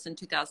Angeles in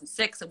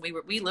 2006, and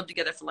we lived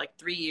together for like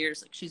 3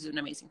 years. Like she's an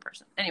amazing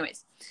person.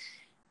 Anyways,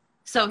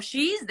 so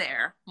she's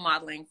there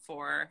modeling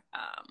for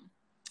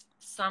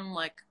some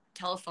like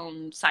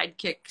telephone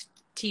sidekick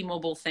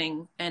T-Mobile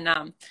thing, and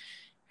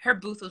her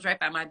booth was right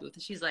by my booth,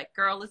 and she's like,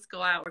 girl, let's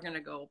go out, we're gonna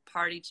go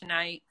party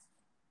tonight.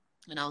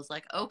 And I was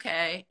like,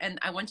 okay. And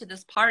I went to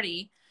this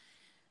party.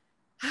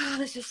 Oh,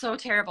 this is so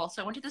terrible.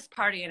 So I went to this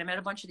party, and I met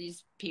a bunch of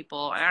these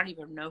people. I don't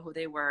even know who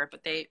they were,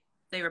 but they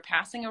were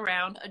passing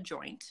around a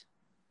joint.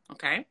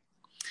 Okay.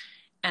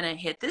 And I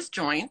hit this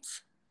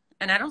joint,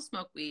 and I don't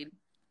smoke weed,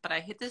 but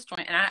I hit this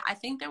joint, and I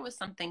think there was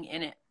something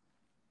in it,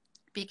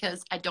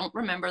 because I don't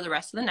remember the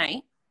rest of the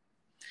night.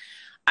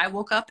 I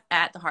woke up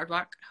at the Hard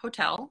Rock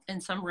Hotel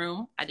in some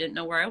room. I didn't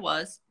know where I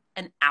was.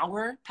 An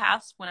hour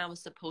passed when I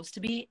was supposed to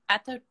be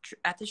at the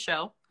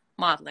show,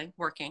 modeling,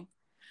 working.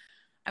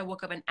 I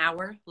woke up an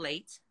hour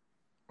late,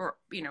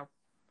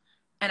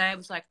 and I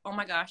was like, oh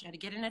my gosh, I had to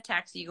get in a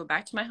taxi, go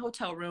back to my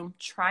hotel room,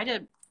 try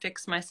to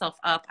fix myself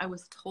up. I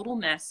was a total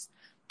mess,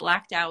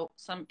 blacked out.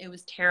 It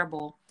was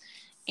terrible.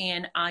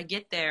 And I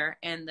get there,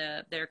 and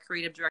their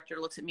creative director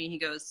looks at me, and he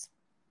goes,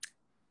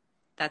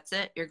 that's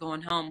it, you're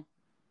going home.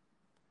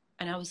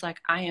 And I was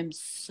like, I am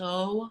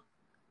so,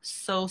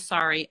 so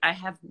sorry. I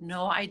have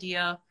no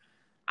idea.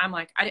 I'm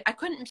like, I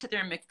couldn't sit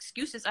there and make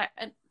excuses.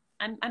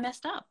 I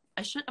messed up.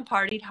 I shouldn't have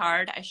partied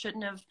hard. I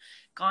shouldn't have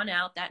gone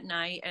out that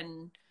night.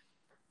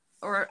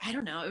 Or I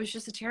don't know. It was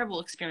just a terrible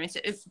experience.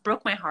 It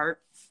broke my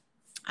heart.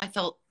 I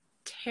felt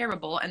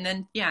terrible. And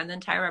then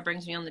Tyra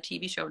brings me on the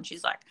TV show and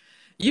she's like,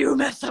 you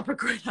messed up a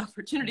great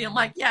opportunity. I'm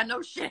like, yeah,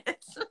 no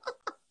shit.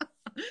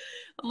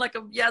 I'm like,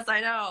 yes, I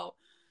know.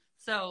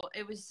 So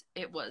it was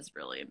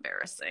really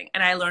embarrassing.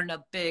 And I learned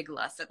a big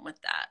lesson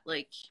with that.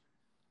 Like,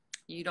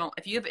 you don't,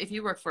 if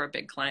you work for a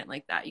big client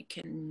like that, you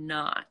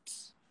cannot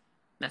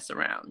mess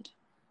around.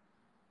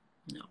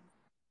 No.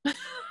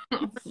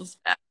 It was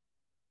bad.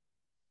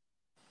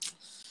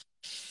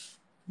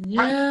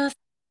 Yes.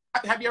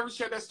 Have you ever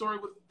shared that story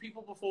with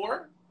people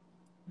before?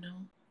 No.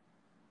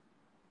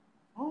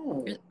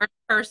 Oh. You're the first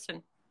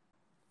person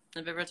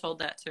I've ever told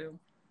that to.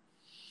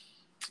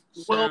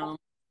 So.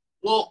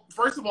 Well,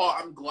 first of all,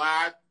 I'm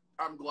glad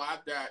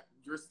that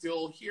you're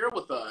still here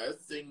with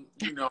us, and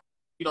you know,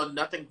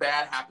 nothing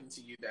bad happened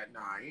to you that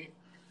night.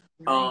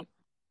 Right.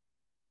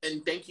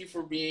 And thank you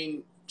for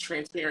being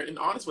transparent and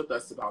honest with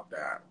us about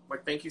that.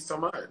 Like, thank you so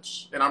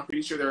much. And I'm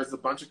pretty sure there's a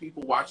bunch of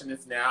people watching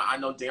this now. I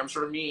know damn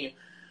sure me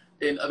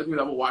and other people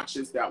that will watch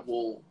this that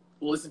will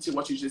listen to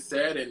what you just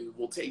said and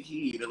will take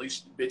heed. At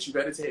least, bitch, you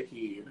better take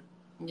heed.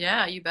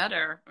 Yeah, you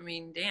better. I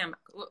mean, damn.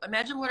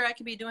 Imagine what I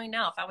could be doing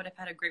now if I would have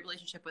had a great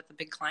relationship with a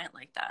big client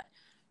like that.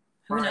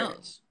 Who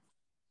knows?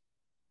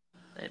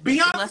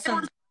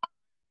 Beyonce,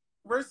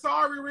 we're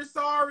sorry. We're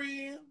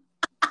sorry.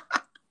 I'm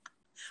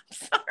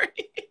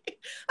sorry.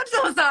 I'm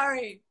so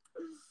sorry.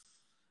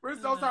 We're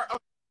so sorry. Okay.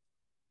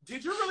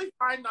 Did you really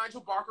find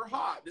Nigel Barker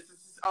hot? This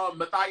is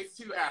Matthias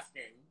 2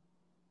 asking.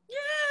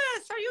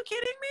 Yes. Are you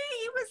kidding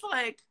me? He was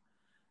like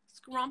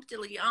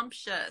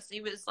scrumptious.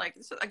 He was like,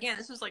 so again,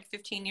 this was like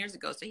 15 years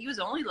ago. So he was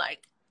only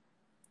like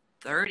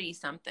 30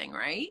 something,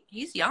 right?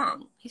 He's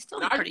young. He's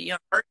still pretty young.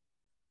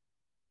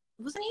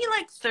 Wasn't he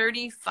like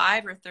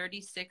 35 or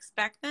 36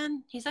 back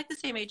then? He's like the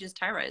same age as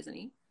Tyra, isn't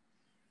he?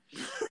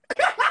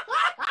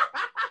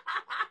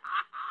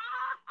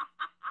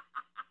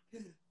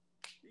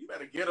 You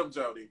better get him,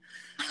 Jody.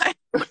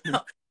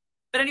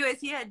 But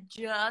anyways, he had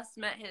just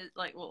met his,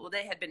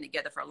 they had been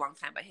together for a long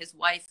time, but his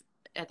wife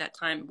at that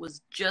time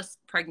was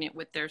just pregnant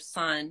with their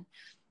son.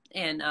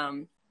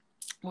 And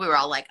we were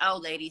all like,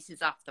 oh, ladies,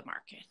 he's off the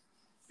market.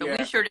 So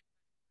we sure did.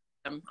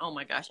 Oh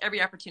my gosh,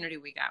 every opportunity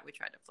we got, we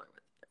tried to flirt with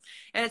him.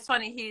 And it's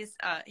funny,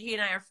 he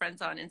and I are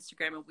friends on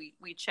Instagram, and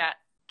we chat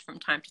from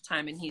time to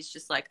time, and he's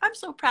just like, I'm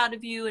so proud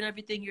of you and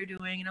everything you're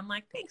doing. And I'm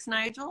like, thanks,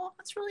 Nigel.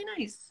 That's really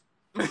nice.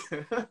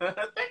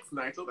 Thanks,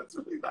 Nigel. That's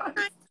really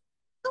nice.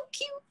 So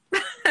cute.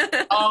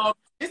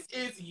 This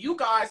is, you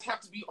guys have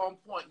to be on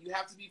point. You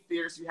have to be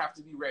fierce. You have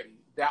to be ready.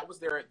 That was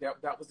their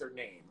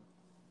name.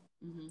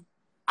 Mm-hmm.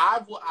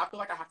 I feel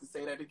like I have to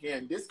say that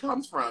again. This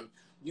comes from,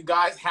 you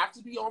guys have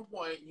to be on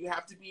point. You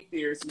have to be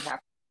fierce. You have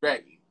to be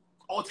ready.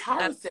 Oh,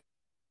 Tyra said.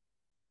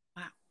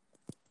 Wow.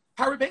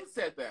 Tyra Banks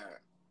said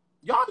that.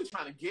 Y'all be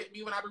trying to get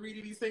me when I be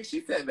reading these things.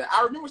 She said that.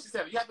 I remember she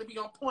said, you have to be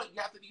on point.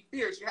 You have to be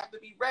fierce. You have to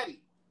be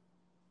ready.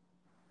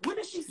 When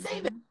did she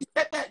say that? She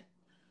said that.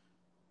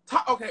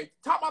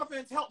 Top model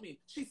fans, help me.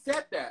 She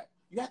said that.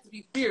 You have to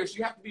be fierce.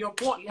 You have to be on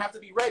point. You have to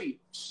be ready.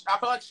 I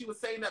feel like she was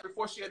saying that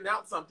before she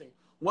announced something.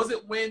 Was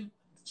it when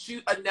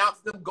she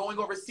announced them going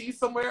overseas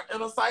somewhere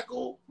in a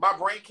cycle? My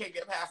brain can't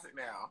get past it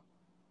now.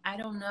 I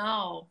don't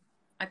know.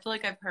 I feel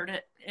like I've heard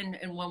it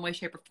in one way,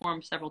 shape, or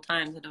form several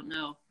times. I don't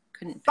know.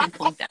 Couldn't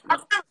pinpoint that one.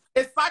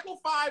 It's cycle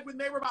 5 when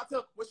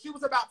she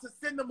was about to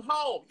send them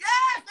home.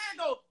 Yes, there you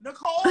go,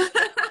 Nicole.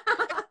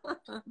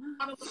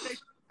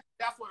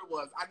 That's what it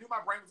was. I knew my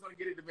brain was going to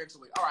get it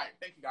eventually. All right,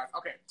 thank you guys.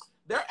 Okay,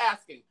 they're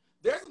asking.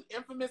 There's an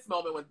infamous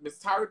moment when Miss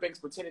Tyra Banks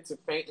pretended to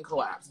faint and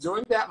collapse.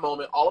 During that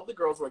moment, all of the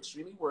girls were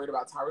extremely worried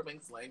about Tyra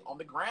Banks laying on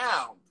the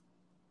ground.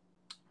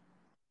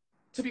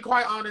 To be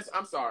quite honest,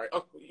 I'm sorry.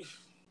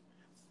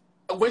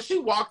 When she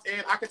walked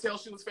in, I could tell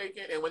she was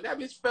faking. And when that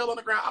bitch fell on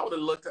the ground, I would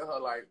have looked at her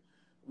like,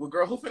 well,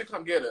 girl, who finna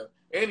come get her?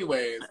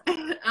 Anyways.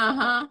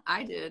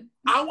 I did.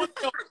 I want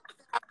to know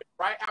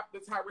right after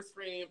Tyra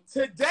screamed,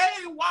 today,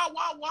 wah,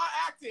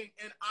 acting.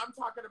 And I'm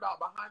talking about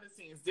behind the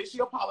scenes. Did she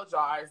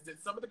apologize?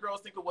 Did some of the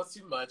girls think it was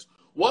too much?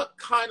 What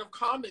kind of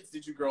comments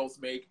did you girls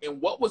make? And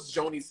what was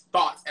Joanie's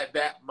thoughts at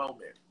that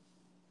moment?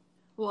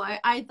 Well,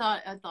 I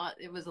thought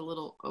it was a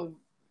little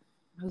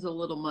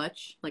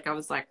much. Like, I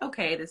was like,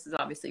 okay, this is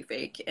obviously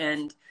fake.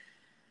 And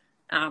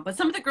but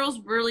some of the girls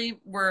really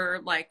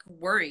were like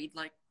worried,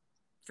 like,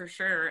 for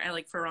sure. And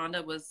like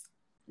Furonda was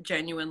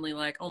genuinely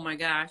like, oh my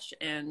gosh.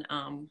 And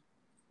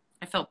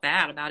I felt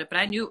bad about it, but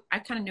I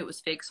kind of knew it was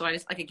fake. So I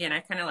just, like, again,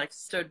 I kind of like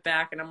stood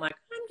back and I'm like,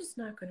 I'm just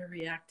not going to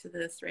react to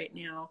this right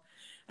now.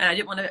 And I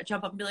didn't want to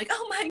jump up and be like,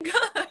 oh my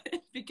God,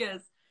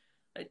 because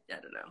I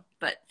don't know,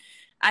 but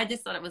I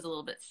just thought it was a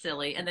little bit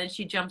silly. And then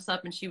she jumps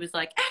up and she was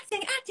like,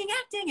 acting.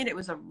 And it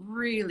was a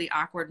really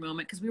awkward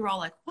moment because we were all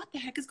like, what the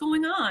heck is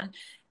going on?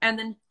 And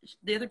then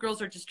the other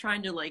girls are just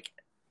trying to, like,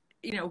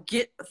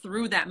 get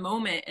through that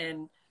moment.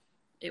 And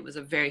it was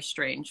a very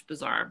strange,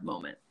 bizarre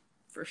moment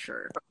for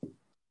sure.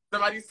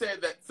 Somebody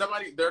said that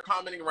they're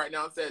commenting right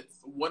now and said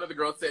one of the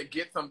girls said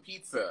get some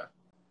pizza.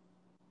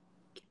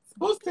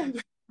 Who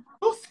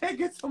said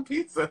get some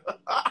pizza?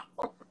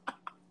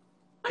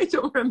 I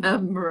don't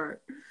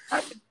remember.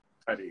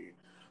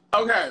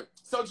 Okay,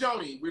 so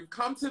Joanie, we've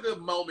come to the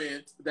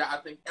moment that I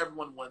think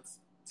everyone wants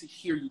to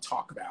hear you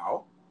talk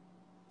about.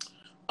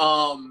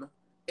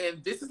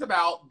 And this is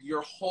about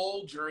your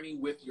whole journey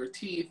with your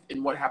teeth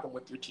and what happened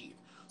with your teeth.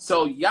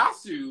 So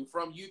Yasu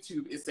from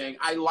YouTube is saying,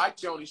 I like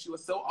Joanie. She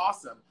was so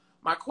awesome.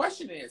 My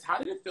question is, how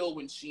did it feel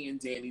when she and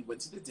Danny went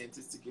to the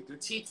dentist to get their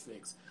teeth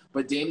fixed,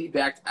 but Danny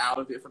backed out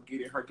of it from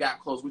getting her gap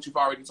closed, which you've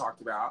already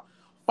talked about?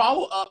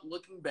 Follow up,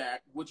 looking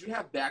back, would you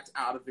have backed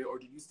out of it, or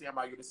do you stand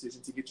by your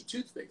decision to get your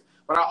tooth fixed?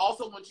 But I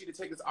also want you to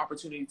take this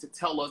opportunity to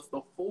tell us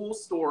the full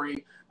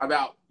story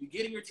about you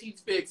getting your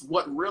teeth fixed,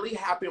 what really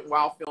happened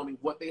while filming,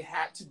 what they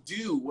had to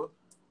do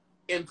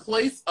in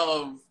place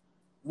of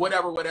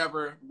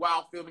whatever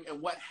while filming,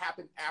 and what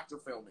happened after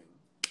filming.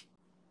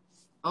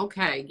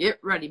 Okay, get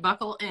ready,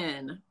 buckle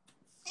in.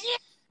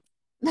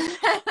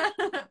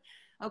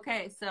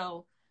 Okay,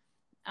 so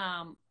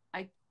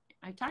I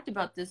talked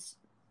about this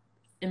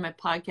in my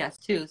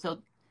podcast too.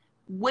 So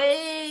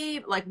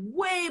way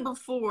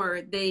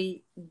before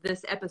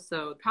this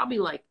episode, probably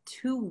like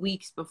 2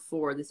 weeks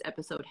before this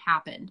episode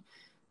happened,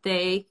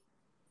 they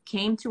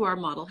came to our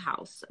model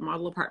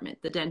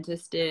apartment. The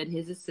dentist did,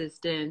 his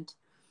assistant,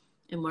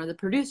 and one of the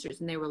producers,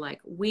 and they were like,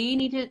 we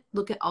need to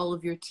look at all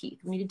of your teeth.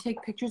 We need to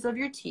take pictures of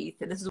your teeth.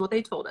 And this is what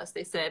they told us.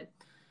 They said,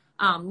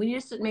 we need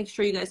to make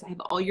sure you guys have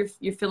all your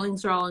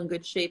fillings are all in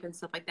good shape and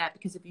stuff like that,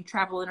 because if you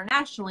travel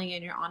internationally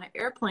and you're on an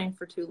airplane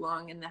for too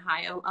long in the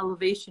high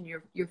elevation,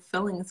 your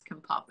fillings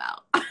can pop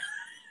out.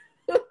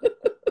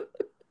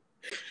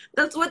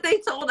 That's what they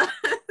told us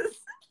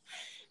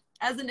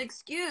as an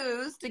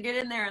excuse to get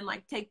in there and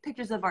like take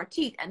pictures of our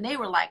teeth. And they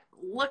were like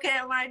looking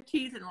at my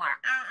teeth and like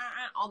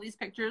all these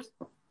pictures.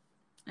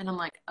 And I'm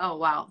like, oh,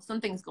 wow,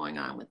 something's going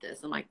on with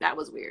this. I'm like, that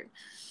was weird.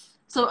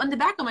 So in the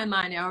back of my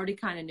mind, I already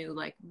kind of knew,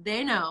 like,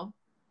 they know.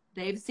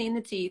 They've seen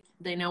the teeth.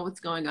 They know what's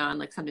going on.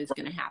 Like, something's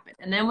going to happen.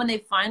 And then when they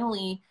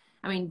finally,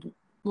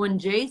 when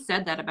Jay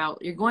said that about,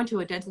 you're going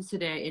to a dentist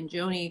today, and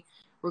Joanie,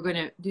 we're going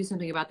to do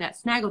something about that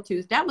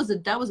snaggletooth. That was a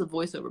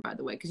voiceover, by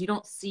the way, because you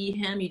don't see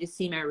him. You just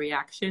see my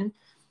reaction.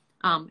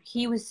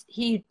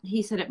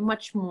 He said it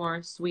much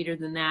more sweeter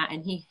than that.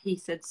 And he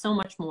said so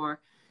much more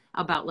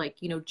about, like,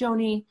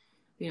 Joanie,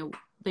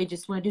 they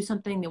just want to do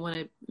something. They want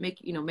to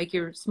make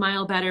your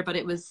smile better. But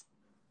it was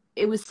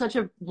such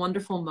a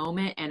wonderful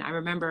moment. And I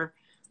remember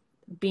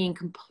being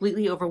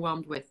completely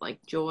overwhelmed with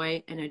like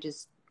joy, and I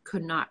just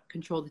could not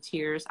control the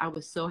tears. I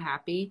was so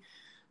happy.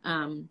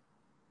 And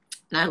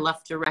I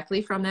left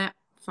directly from that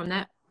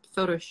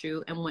photo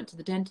shoot and went to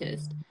the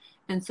dentist.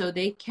 And so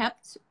they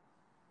kept,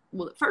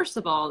 well, first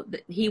of all,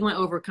 he went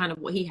over kind of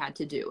what he had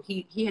to do.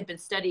 He had been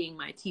studying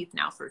my teeth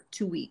now for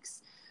 2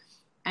 weeks.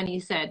 And he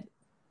said,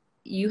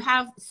 you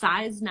have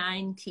size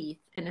 9 teeth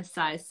and a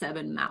size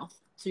 7 mouth.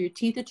 So your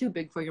teeth are too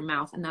big for your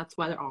mouth, and that's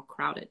why they're all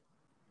crowded.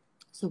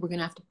 So we're going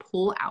to have to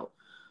pull out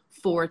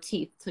 4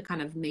 teeth to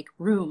kind of make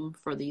room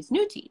for these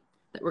new teeth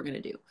that we're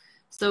going to do.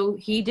 So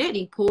he did.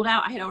 He pulled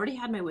out. I had already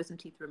had my wisdom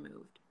teeth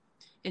removed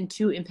and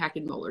 2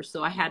 impacted molars.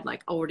 So I had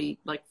already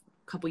a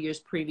couple years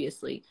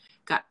previously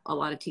got a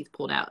lot of teeth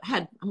pulled out.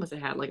 I must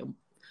have had like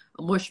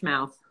a mush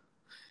mouth.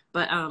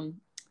 But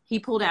he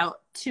pulled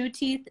out 2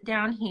 teeth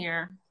down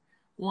here,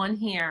 1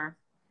 here,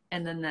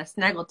 and then the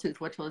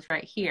snaggletooth, which was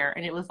right here,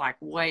 and it was like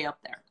way up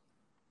there.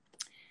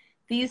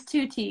 These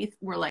 2 teeth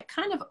were like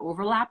kind of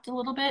overlapped a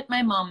little bit.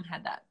 My mom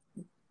had that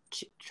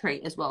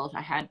trait as well as I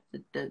had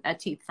that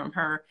teeth from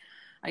her,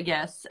 I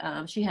guess.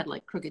 She had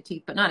like crooked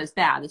teeth, but not as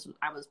bad.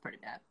 I was pretty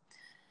bad.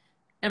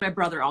 And my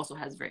brother also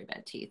has very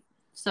bad teeth.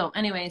 So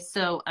anyway,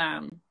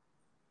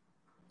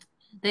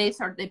 they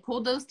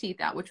pulled those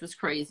teeth out, which was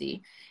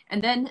crazy.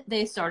 And then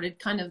they started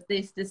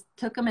they just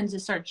took them and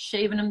just started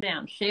shaving them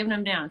down.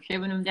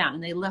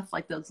 And they left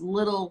like those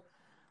little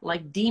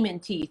like demon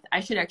teeth. I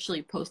should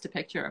actually post a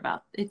picture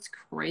about, it's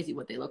crazy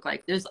what they look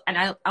like.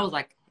 I was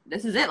like,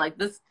 this is it, like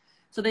this.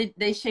 So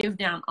they shaved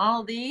down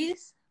all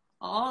these.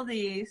 So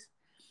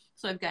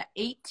I've got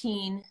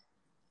 18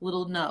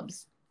 little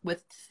nubs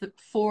with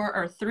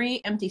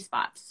 3 empty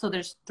spots. So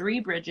there's 3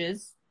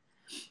 bridges,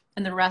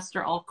 and the rest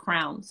are all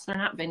crowns. They're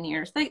not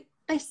veneers. They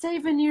say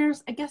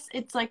veneers. I guess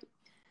it's like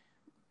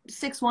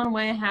 6 one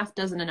way, a half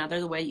dozen another,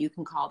 the way you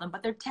can call them.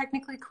 But they're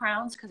technically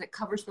crowns because it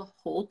covers the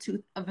whole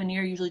tooth. A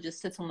veneer usually just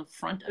sits on the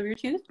front of your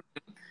tooth.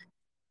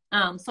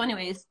 So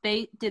anyways,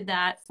 they did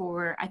that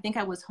for, I think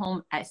I was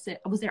home. I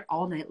was there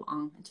all night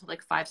long until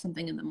like 5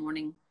 something in the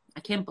morning. I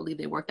can't believe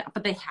they worked out,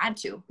 but they had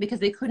to because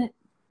they couldn't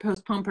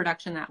postpone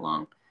production that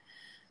long.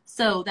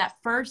 So that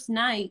first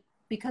night,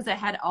 because I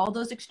had all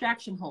those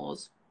extraction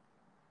holes,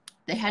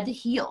 they had to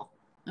heal.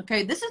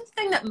 Okay, this is the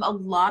thing that a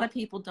lot of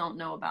people don't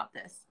know about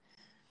this.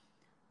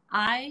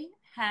 I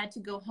had to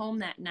go home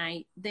that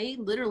night. They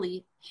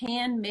literally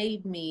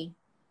handmade me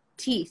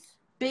teeth,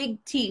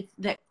 big teeth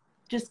that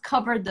just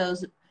covered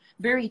those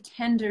very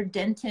tender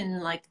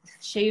dentin, like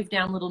shaved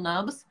down little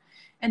nubs.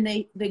 and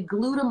they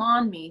glued them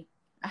on me.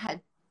 I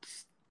had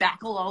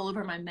spackle all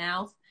over my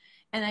mouth,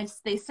 and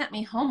they sent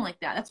me home like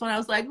that. That's when I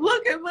was like,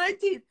 look at my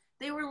teeth.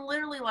 They were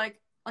literally like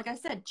I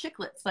said,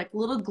 chiclets, like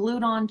little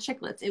glued on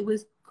chiclets. It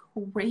was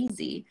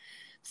crazy.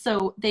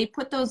 So they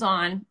put those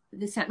on.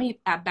 They sent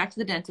me back to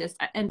the dentist.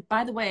 And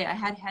by the way, I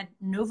had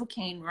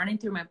Novocaine running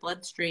through my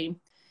bloodstream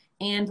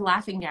and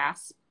laughing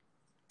gas.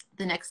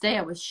 The next day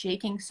I was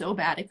shaking so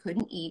bad I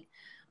couldn't eat.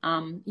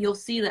 You'll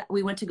see that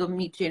we went to go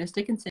meet Janice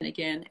Dickinson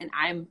again, and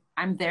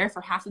I'm there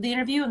for half of the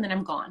interview, and then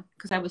I'm gone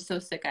because I was so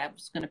sick I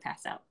was going to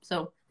pass out.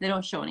 So they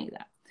don't show any of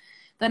that.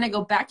 Then I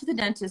go back to the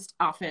dentist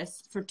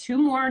office for 2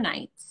 more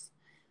nights,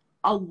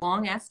 a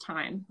long ass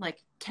time,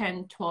 like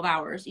 10, 12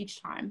 hours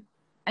each time.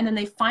 And then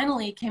they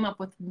finally came up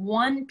with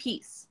one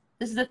piece.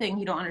 This is the thing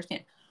you don't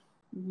understand.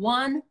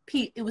 One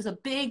piece. It was a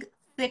big,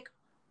 thick,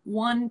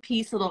 one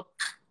piece little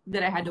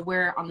that I had to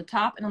wear on the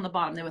top and on the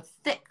bottom. They were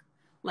thick,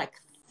 like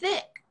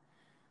thick.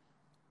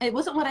 It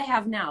wasn't what I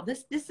have now.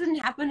 This didn't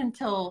happen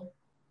until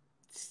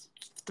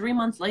 3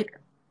 months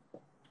later.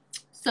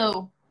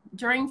 So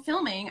during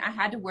filming, I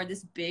had to wear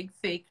this big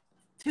fake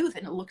tooth,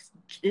 and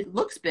it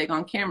looks big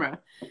on camera.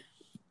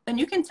 And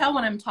you can tell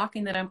when I'm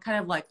talking that I'm kind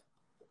of like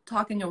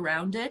talking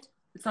around it.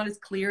 It's not as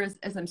clear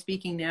as I'm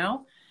speaking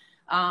now.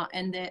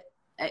 And that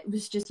it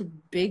was just a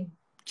big,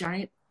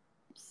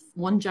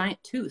 one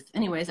giant tooth.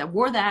 Anyways, I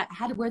wore that. I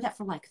had to wear that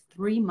for like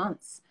 3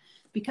 months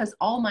because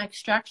all my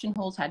extraction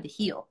holes had to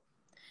heal.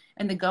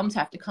 And the gums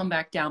have to come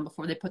back down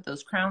before they put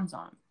those crowns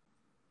on.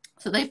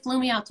 So they flew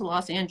me out to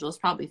Los Angeles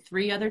probably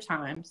 3 other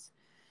times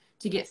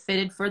to get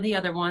fitted for the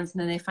other ones.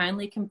 And then they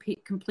finally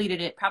completed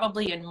it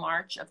probably in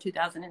March of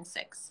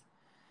 2006.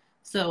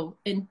 So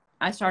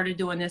I started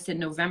doing this in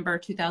November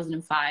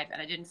 2005,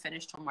 and I didn't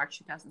finish till March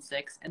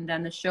 2006. And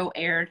then the show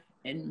aired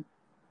in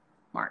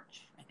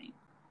March, I think.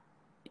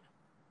 Yeah,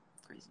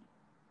 crazy.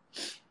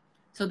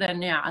 So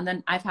then, yeah, and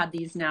then I've had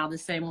these now, the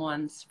same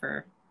ones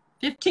for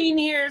 15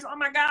 years. Oh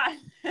my God.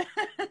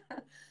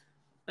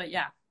 But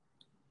yeah,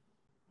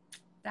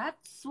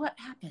 that's what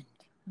happened.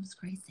 It was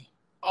crazy.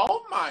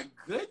 Oh my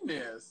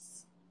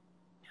goodness.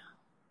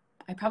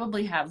 I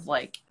probably have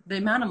like the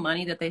amount of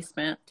money that they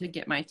spent to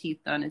get my teeth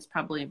done is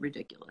probably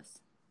ridiculous.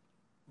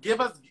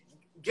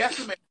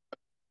 Guesstimate.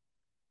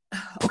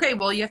 Okay,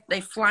 well,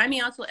 they fly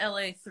me out to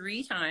LA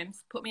 3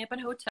 times, put me up in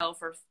a hotel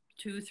for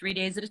 2-3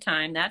 days at a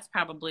time. That's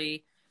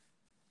probably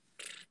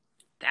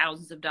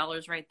thousands of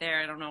dollars right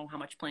there. I don't know how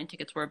much plane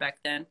tickets were back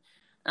then.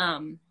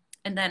 And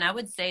then I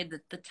would say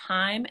that the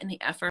time and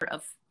the effort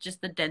of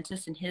just the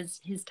dentist and his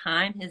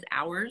time, his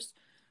hours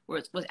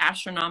was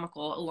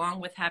astronomical,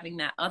 along with having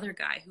that other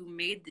guy who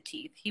made the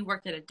teeth. He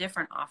worked at a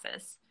different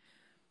office.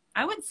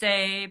 I would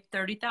say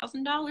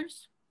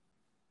 $30,000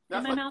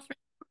 in my mouth.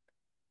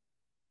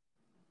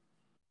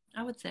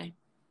 I would say.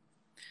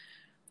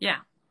 Yeah.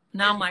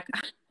 Now I'm like,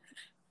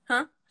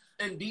 huh?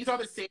 And these are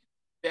the same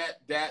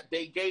that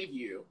they gave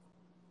you.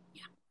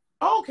 Yeah.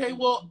 Okay,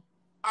 well,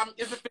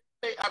 is it?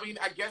 I mean,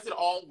 I guess it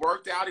all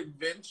worked out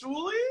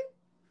eventually.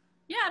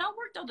 Yeah, it all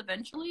worked out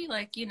eventually.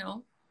 Like,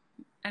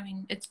 I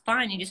mean, it's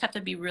fine. You just have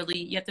to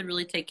you have to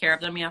really take care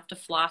of them. You have to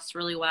floss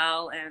really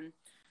well. And,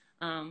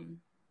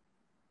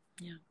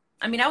 yeah.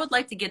 I mean, I would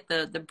like to get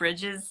the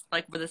bridges,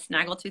 like where the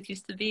snaggletooth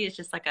used to be. It's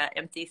just like an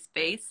empty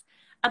space.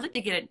 I'd like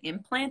to get an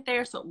implant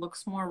there so it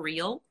looks more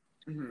real.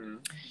 Mm-hmm.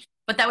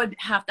 But that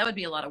would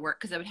be a lot of work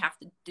because I would have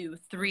to do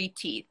 3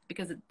 teeth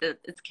because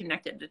it's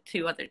connected to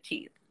 2 other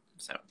teeth.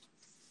 So.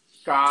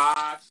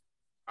 Gotcha.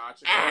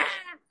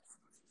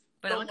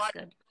 But it looks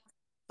good.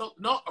 So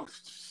no,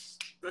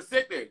 the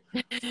sick thing.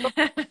 So,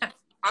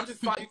 I'm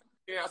just like,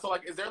 yeah. So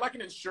like, is there like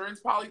an insurance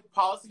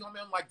policy on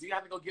them? Like, do you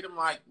have to go get them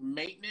like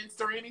maintenance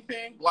or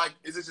anything? Like,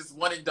 is it just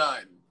one and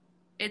done?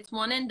 It's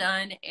one and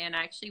done. And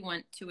I actually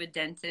went to a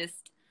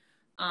dentist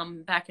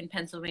back in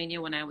Pennsylvania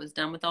when I was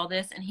done with all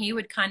this, and he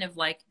would kind of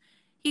like,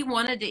 he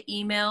wanted to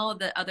email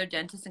the other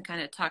dentist and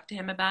kind of talk to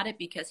him about it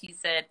because he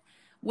said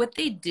what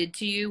they did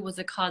to you was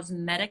a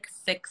cosmetic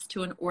fix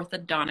to an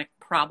orthodontic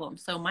problem.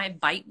 So my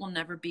bite will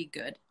never be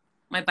good.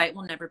 My bite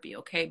will never be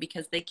okay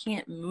because they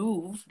can't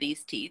move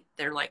these teeth.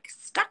 They're like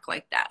stuck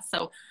like that.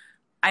 So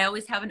I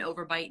always have an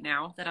overbite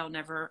now that I'll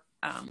never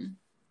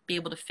be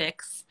able to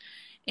fix.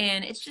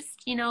 And it's just,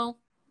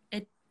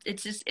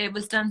 it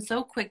was done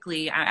so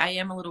quickly. I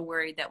am a little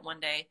worried that one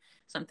day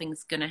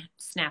something's going to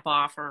snap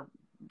off or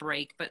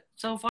break, but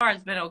so far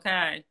it's been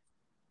okay.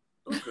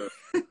 Okay.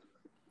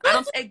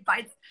 I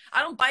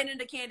don't bite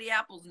into candy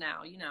apples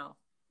now,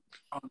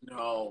 Oh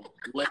no.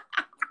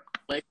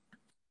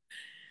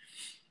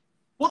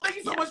 Well, thank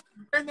you so much for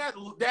sharing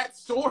that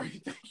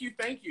story.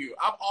 Thank you.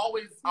 I've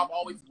always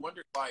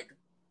wondered, like.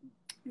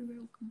 You're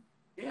welcome.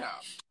 Yeah.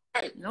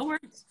 Hey. No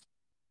worries.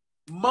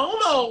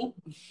 Momo,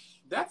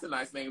 that's a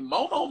nice name.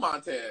 Momo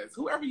Montez.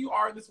 Whoever you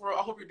are in this world,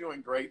 I hope you're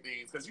doing great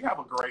things because you have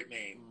a great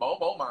name,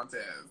 Momo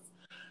Montez.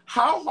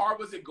 How hard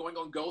was it going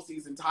on Go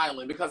Season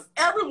Thailand? Because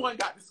everyone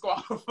got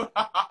disqualified.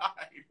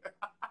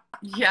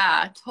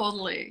 Yeah,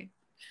 totally.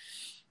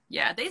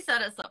 Yeah, they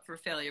set us up for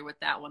failure with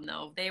that one,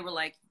 though. They were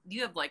like,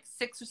 you have like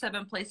 6 or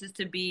 7 places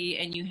to be,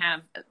 and you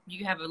have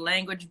a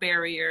language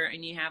barrier,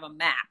 and you have a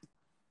map.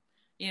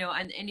 You know,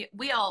 and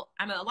we all,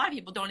 I mean, a lot of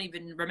people don't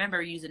even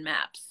remember using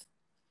maps.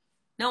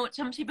 No,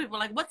 some people were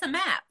like, what's a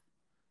map?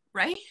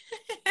 Right?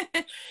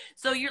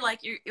 So you're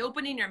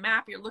opening your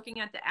map, you're looking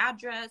at the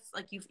address,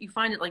 like you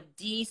find it like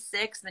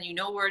D6, then you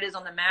know where it is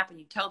on the map, and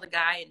you tell the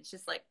guy, and it's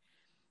just like,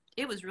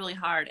 it was really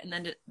hard. And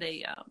then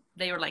they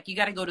were like, you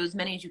got to go to as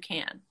many as you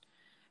can.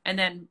 And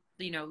then,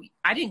 you know,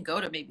 I didn't go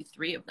to maybe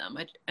 3 of them.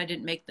 I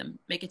didn't make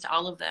it to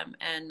all of them.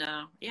 And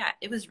yeah,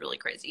 it was really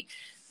crazy.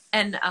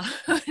 And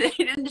they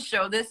didn't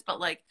show this, but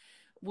like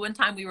one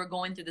time we were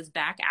going through this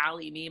back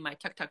alley, me and my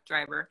tuk-tuk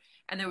driver,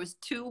 and there was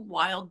 2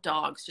 wild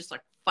dogs just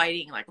like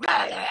fighting, like,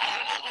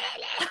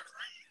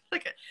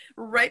 like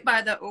right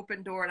by the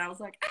open door. And I was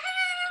like,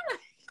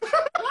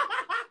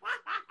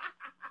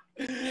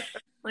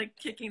 like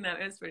kicking them.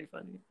 It was pretty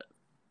funny. But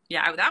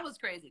yeah, that was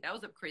crazy. That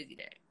was a crazy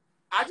day.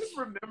 I just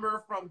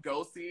remember from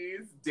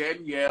Go-Sees,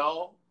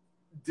 Danielle,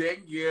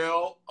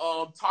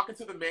 talking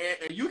to the man,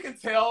 and you can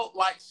tell,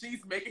 like,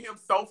 she's making him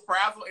so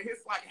frazzled, and his,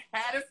 like,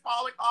 hat is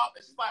falling off,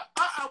 and she's like,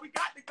 we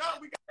got to go.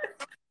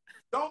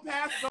 Don't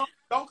pass,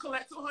 don't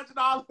collect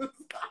 $200.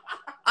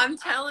 I'm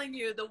telling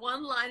you, the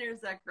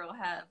one-liners that girl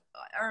has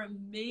are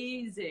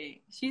amazing.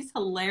 She's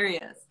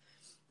hilarious.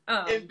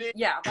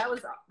 Yeah, that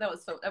was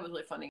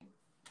really funny.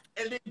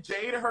 And then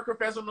Jade in her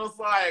confession was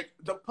like,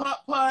 the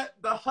putt,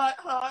 the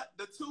hut,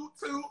 the toot,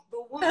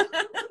 the woot.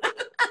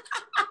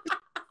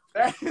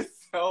 That is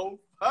so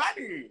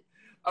funny.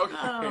 Okay.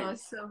 Oh,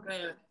 so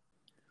good.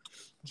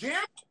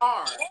 Jam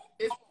R,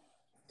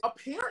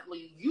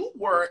 apparently you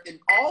were in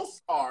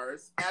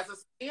All-Stars as a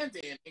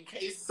stand-in in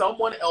case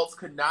someone else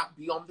could not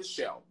be on the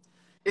show.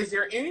 Is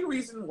there any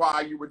reason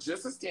why you were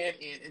just a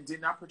stand-in and did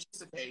not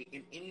participate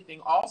in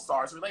anything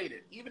All-Stars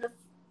related, even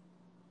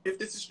if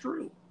this is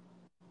true?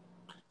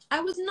 I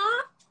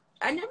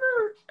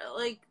never,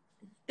 like,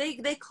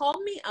 they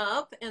called me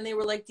up and they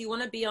were like, do you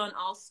want to be on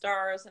All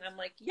Stars? And I'm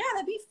like, yeah,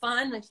 that'd be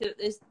fun. Like,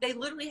 they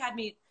literally had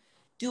me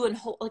do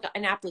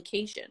an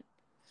application.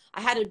 I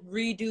had to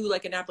redo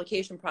like an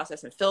application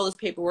process and fill this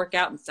paperwork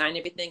out and sign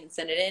everything and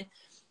send it in.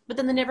 But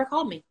then they never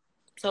called me.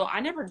 So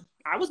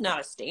I was not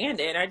a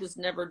stand-in. I just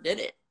never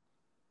did it.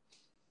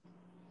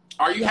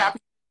 Are you happy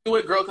to do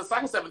it, girl? Because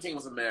Cycle 17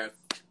 was a mess.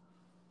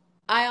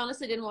 I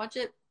honestly didn't watch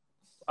it.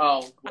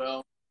 Oh,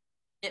 well.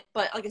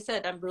 But like I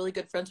said, I'm really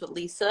good friends with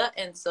Lisa,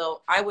 and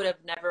so I would have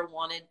never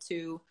wanted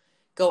to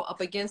go up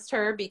against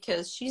her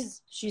because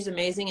she's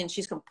amazing and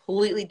she's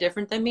completely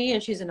different than me,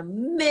 and she's an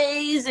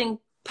amazing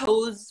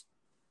pose.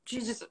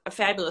 She's just a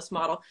fabulous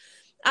model.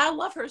 I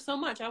love her so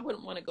much. I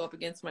wouldn't want to go up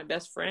against my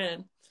best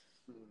friend.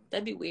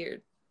 That'd be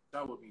weird.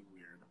 That would be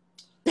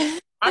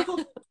weird. Michael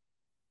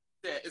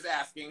is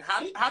asking, how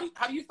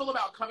do you feel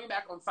about coming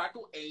back on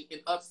Cycle 8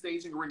 and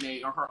upstaging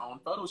Renee on her own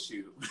photo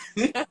shoot?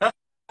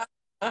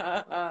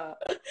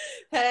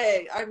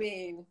 Hey, I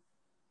mean,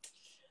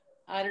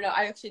 I don't know.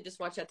 I actually just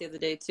watched that the other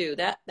day too.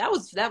 That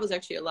was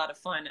actually a lot of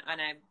fun,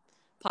 and I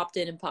popped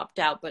in and popped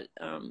out. But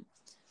I don't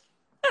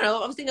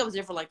know. I think I was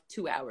there for like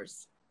 2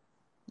 hours.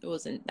 It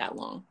wasn't that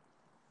long.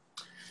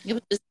 It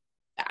was just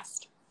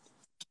fast.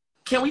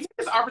 Can we take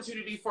this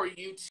opportunity for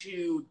you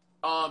to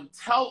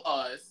tell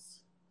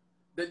us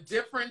the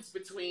difference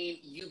between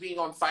you being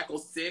on Cycle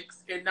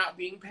 6 and not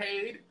being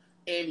paid,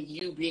 and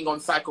you being on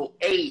Cycle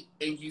 8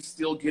 and you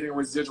still getting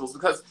residuals?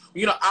 Because,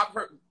 you know,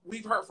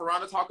 we've heard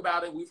Furonda talk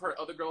about it, we've heard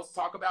other girls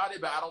talk about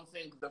it, but I don't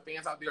think the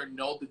fans out there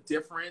know the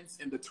difference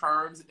in the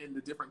terms and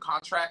the different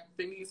contract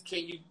thingies.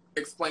 Can you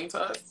explain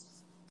to us?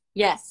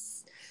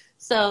 Yes.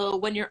 So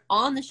when you're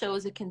on the show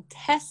as a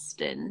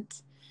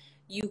contestant,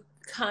 you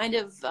kind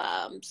of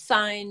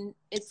sign.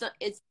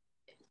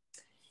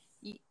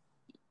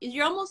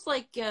 You're almost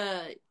like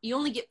you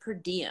only get per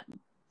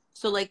diem.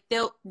 So like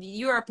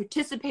you are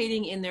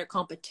participating in their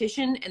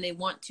competition, and they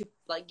want to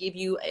like give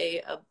you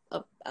a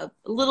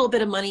little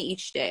bit of money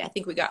each day. I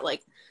think we got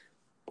like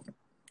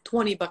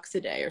 $20 a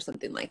day or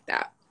something like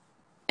that.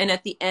 And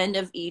at the end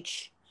of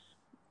each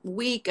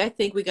week, I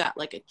think we got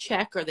like a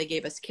check, or they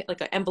gave us like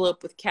an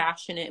envelope with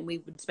cash in it, and we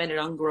would spend it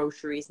on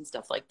groceries and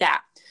stuff like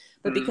that.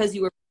 But because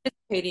you were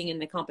participating in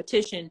the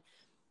competition,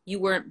 you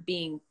weren't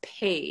being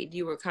paid.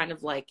 You were kind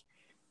of like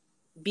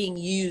being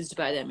used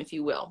by them, if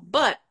you will.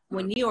 But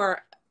when you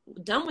are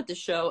done with the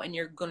show and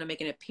you're going to make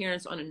an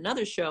appearance on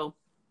another show,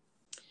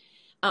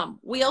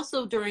 we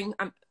also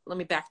let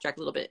me backtrack a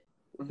little bit.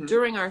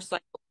 During our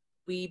cycle,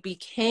 we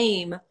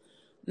became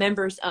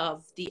members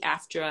of the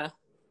AFTRA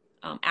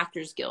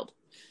Actors Guild.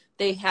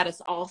 They had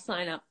us all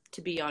sign up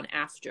to be on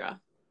AFTRA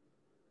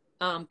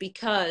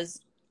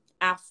because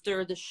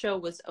after the show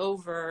was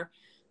over,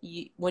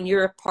 when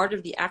you're a part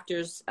of the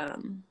actors,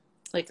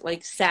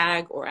 like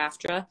SAG or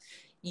AFTRA,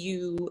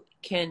 you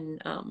can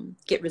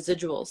get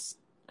residuals.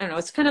 I don't know.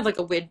 It's kind of like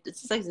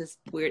it's like this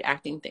weird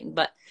acting thing.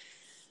 But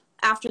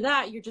after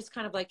that, you're just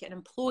kind of like an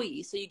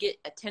employee. So you get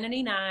a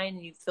 1099,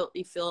 and you fill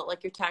it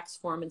like your tax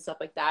form and stuff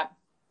like that.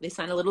 They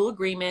sign a little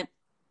agreement,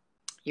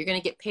 You're going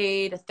to get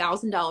paid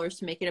 $1,000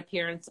 to make an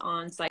appearance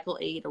on cycle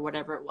 8 or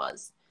whatever it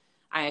was.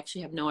 I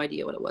actually have no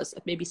idea what it was.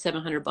 Maybe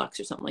 $700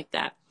 or something like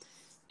that.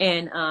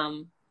 And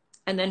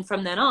then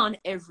from then on,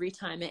 every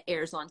time it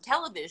airs on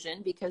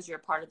television, because you're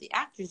a part of the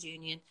Actors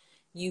Union,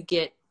 you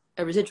get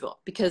a residual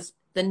because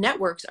the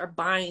networks are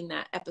buying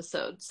that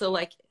episode. So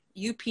like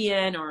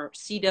UPN or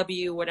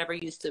CW, whatever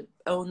used to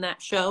own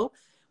that show.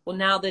 Well,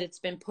 now that it's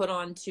been put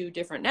on to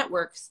different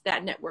networks,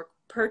 that network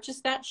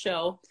purchased that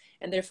show,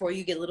 and therefore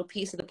you get a little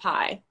piece of the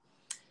pie.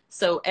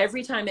 So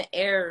every time it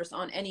airs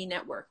on any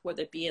network,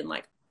 whether it be in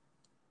like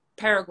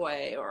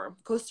Paraguay or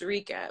Costa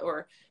Rica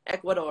or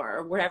Ecuador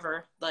or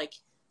wherever, like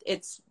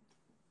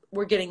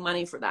we're getting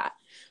money for that.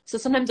 So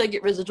sometimes I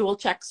get residual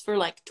checks for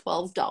like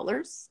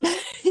 $12.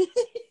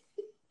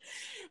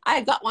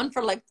 I got one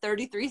for like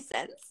 33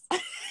 cents.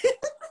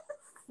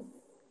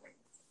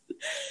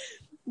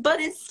 But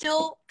it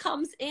still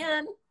comes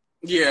in.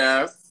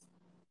 Yes.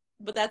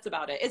 But that's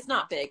about it. It's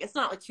not big. It's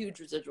not like huge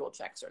residual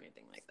checks or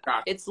anything like that.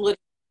 Gotcha. It's literally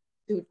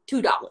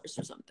 $2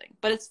 or something.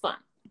 But it's fun.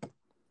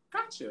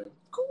 Gotcha.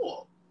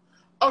 Cool.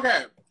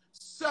 Okay.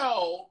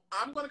 So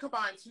I'm going to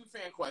combine 2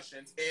 fan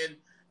questions. And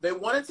they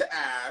wanted to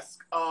ask,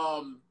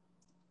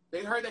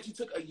 they heard that you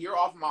took a year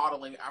off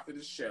modeling after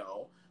the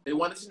show. They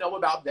wanted to know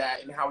about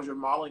that and how was your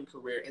modeling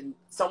career. And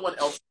someone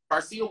else,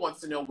 Garcia,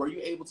 wants to know, were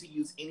you able to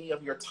use any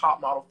of your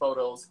top model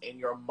photos in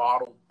your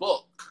model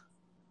book?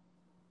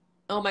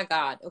 Oh my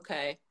God.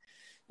 Okay.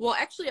 Well,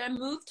 actually, I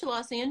moved to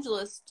Los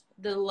Angeles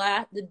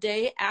the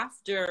day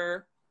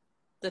after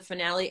the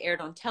finale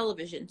aired on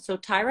television. So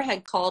Tyra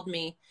had called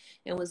me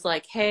and was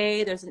like,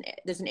 hey, there's an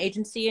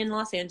agency in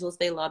Los Angeles.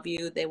 They love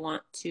you. They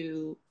want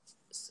to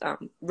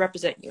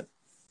represent you.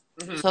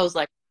 Mm-hmm. So I was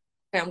like,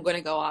 okay, I'm going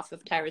to go off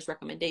of Tyra's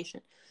recommendation.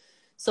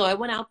 So I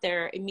went out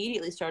there,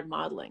 immediately started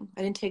modeling.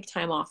 I didn't take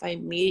time off. I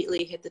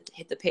immediately hit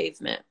the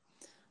pavement.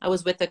 I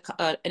was with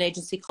an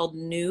agency called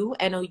Nous,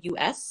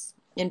 N-O-U-S,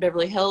 in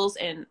Beverly Hills,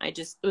 and it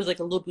was like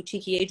a little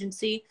boutique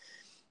agency.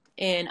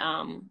 And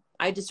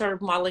I just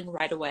started modeling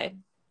right away.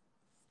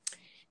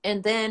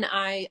 And then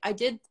I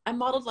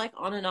modeled like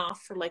on and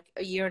off for like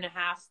a year and a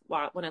half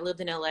when I lived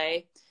in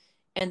LA.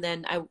 And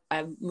then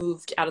I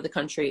moved out of the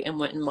country and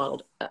went and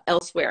modeled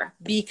elsewhere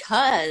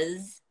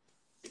because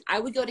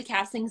I would go to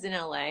castings in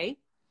LA.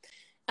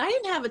 I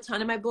didn't have a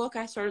ton in my book.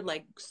 I started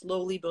like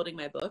slowly building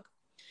my book,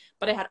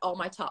 but I had all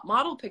my top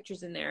model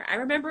pictures in there. I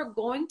remember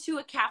going to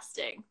a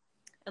casting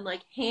and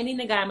like handing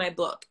the guy my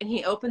book, and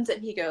he opens it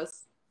and he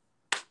goes,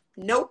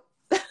 nope.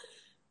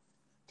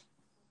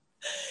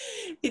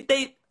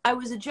 I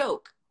was a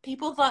joke.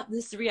 People thought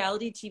this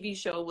reality TV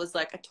show was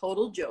like a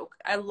total joke.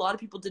 A lot of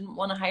people didn't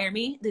want to hire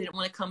me. They didn't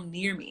want to come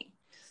near me.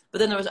 But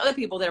then there was other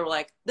people that were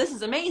like, this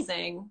is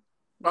amazing.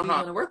 We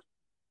want to work.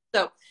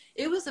 So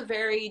it was a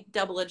very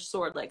double-edged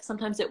sword. Like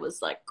sometimes it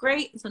was like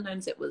great.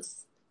 Sometimes it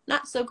was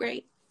not so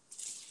great.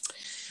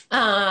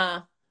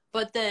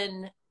 But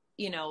then,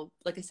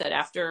 like I said,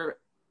 after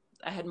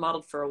I had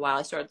modeled for a while,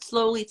 I started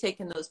slowly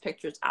taking those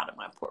pictures out of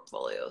my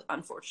portfolio,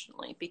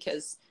 unfortunately,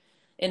 because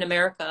in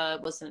America,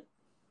 it wasn't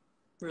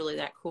really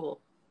that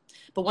cool.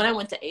 But when I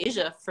went to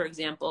Asia, for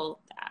example,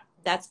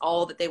 that's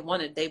all that they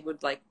wanted. They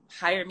would like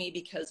hire me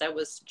because I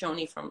was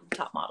Joanie from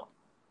Top Model.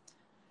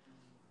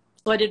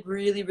 So I did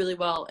really, really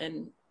well,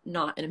 and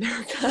not in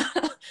America.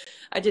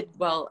 I did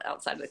well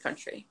outside of the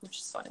country, which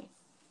is funny.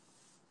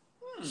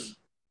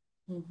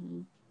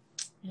 Mm-hmm.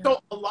 Yeah.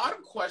 So a lot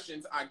of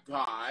questions I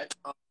got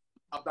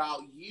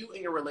about you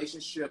and your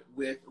relationship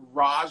with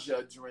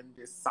Raja during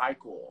this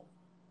cycle.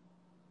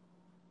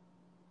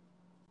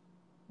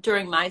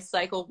 During my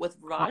cycle with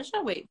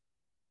Raja? Wait.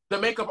 The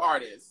makeup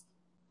artist.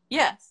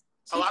 Yes.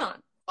 A lot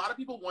of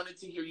people wanted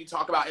to hear you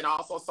talk about, and I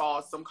also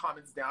saw some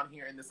comments down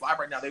here in this live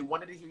right now. They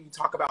wanted to hear you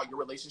talk about your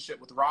relationship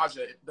with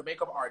Raja, the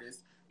makeup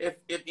artist, if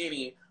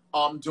any,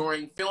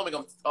 during filming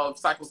of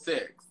Cycle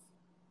 6.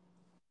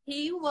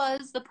 He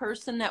was the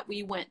person that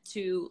we went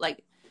to,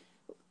 like,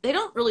 they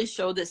don't really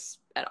show this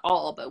at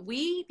all, but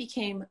we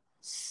became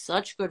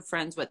such good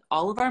friends with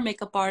all of our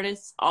makeup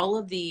artists, all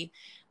of the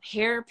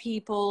hair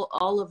people,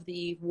 all of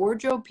the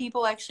wardrobe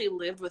people. I actually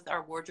lived with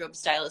our wardrobe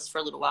stylist for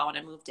a little while when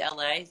I moved to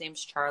LA. His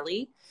name's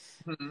Charlie.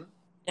 Mm-hmm.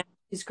 Yeah,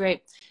 he's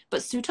great.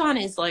 But Sultan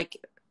is like,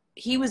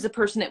 he was the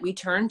person that we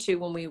turned to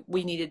when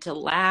we needed to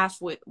laugh,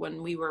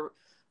 when we were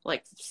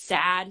like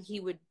sad. He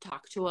would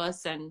talk to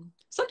us, and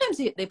sometimes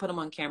they put him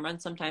on camera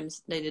and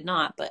sometimes they did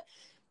not. But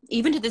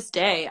even to this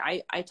day,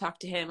 I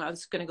talked to him. I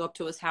was going to go up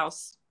to his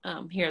house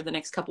here the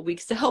next couple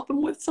weeks to help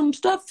him with some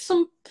stuff,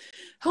 some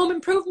home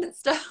improvement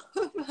stuff.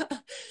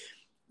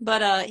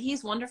 But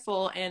he's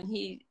wonderful, and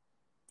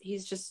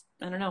he's just,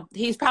 I don't know,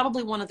 he's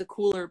probably one of the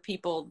cooler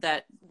people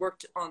that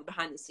worked on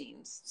behind the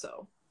scenes.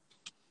 So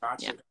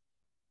gotcha. Yeah.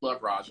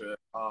 Love Raja.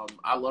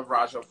 I love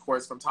Raja, of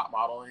course, from Top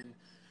Model and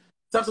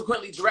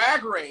subsequently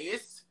Drag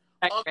Race.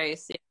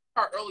 Race,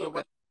 yeah. Earlier,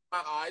 okay.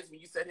 My eyes when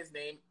you said his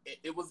name,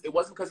 it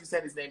wasn't because you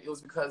said his name, it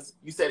was because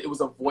you said it was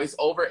a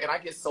voiceover, and I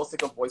get so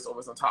sick of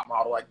voiceovers on Top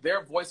Model. Like,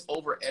 their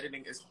voiceover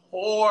editing is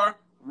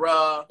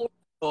horrible.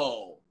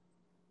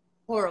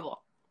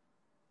 Horrible.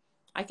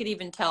 I could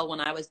even tell when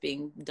I was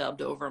being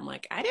dubbed over. I'm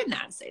like, I did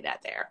not say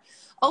that there.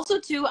 Also,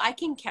 too, I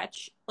can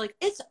catch, like,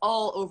 it's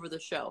all over the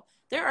show.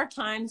 There are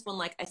times when,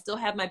 like, I still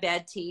have my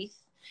bad teeth,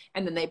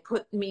 and then they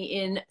put me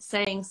in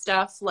saying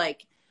stuff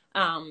like,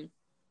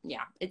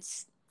 yeah,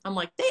 I'm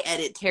like, they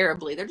edit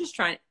terribly. They're just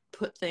trying to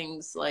put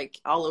things, like,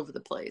 all over the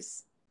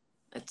place.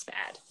 It's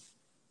bad.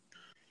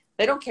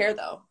 They don't care,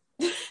 though.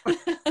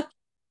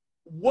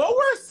 What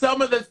were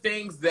some of the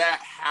things that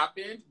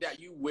happened that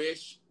you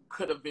wish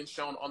could have been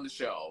shown on the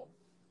show?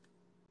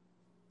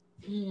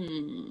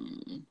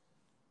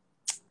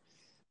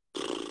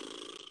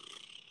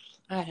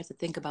 I have to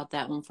think about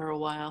that one for a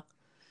while.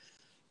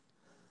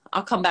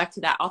 I'll come back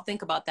to that. I'll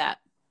think about that.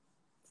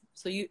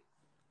 So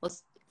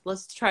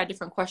let's try a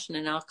different question,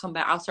 and I'll come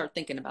back. I'll start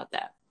thinking about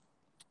that.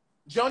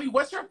 Joanie,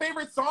 what's your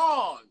favorite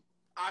song?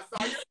 I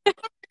saw your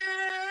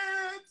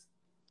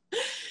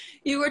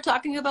You were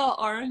talking about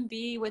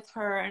R&B with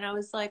her, and I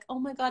was like, oh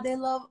my God, they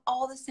love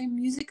all the same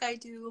music I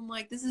do. I'm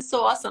like, this is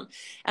so awesome.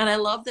 And I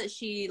love that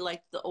she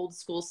liked the old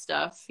school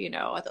stuff. You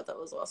know, I thought that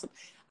was awesome.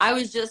 I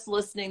was just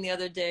listening the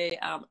other day.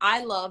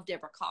 I love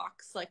Deborah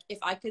Cox. Like, if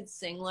I could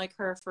sing like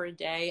her for a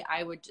day,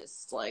 I would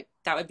just, like,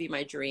 that would be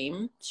my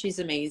dream. She's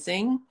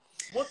amazing.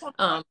 Which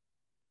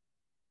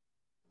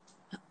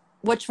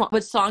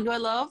song do I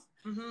love?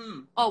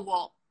 Mm-hmm. Oh,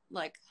 well,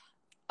 like,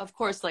 of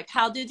course, like,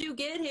 how did you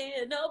get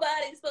here?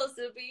 Nobody's supposed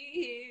to be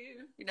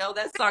here. You know,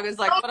 that song is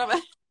like, what am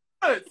I?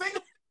 Sing a little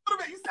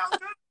bit. You sound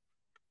good.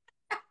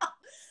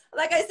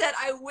 Like I said,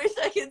 I wish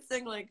I could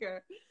sing like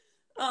her.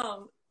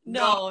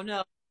 No.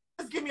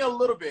 Just give me a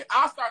little bit.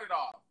 I'll start it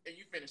off, and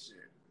you finish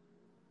it.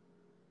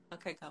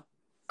 Okay, go.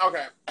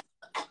 Okay.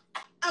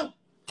 How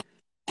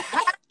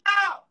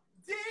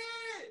did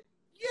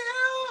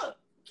you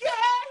get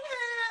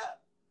here?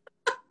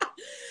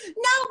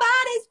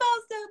 Nobody's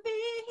supposed to be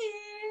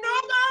here.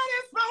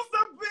 Nobody's supposed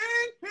to be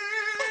here.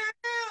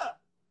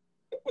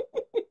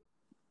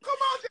 Come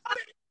on,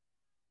 Johnny.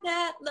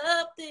 That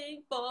love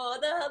thing for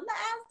the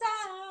last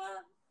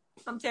time.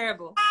 I'm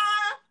terrible.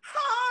 My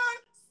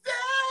heart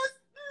says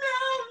no.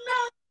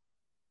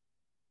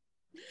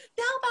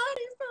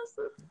 Nobody's supposed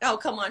to. Oh,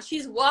 come on.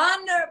 She's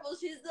wonderful.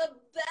 She's the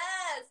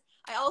best.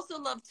 I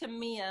also love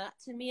Tamia.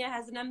 Tamia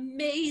has an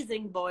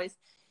amazing voice.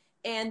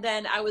 And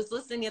then I was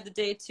listening the other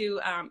day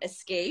to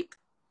Escape.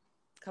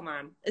 Come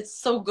on. It's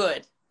so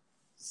good.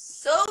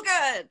 So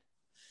good.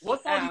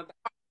 What song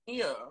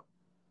here?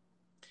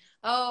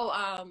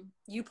 Oh,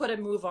 You Put a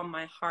Move on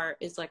My Heart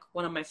is like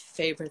one of my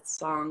favorite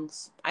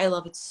songs. I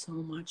love it so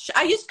much.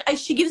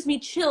 She gives me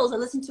chills. I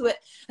listen to it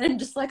and I'm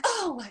just like,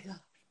 oh my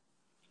God.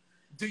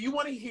 Do you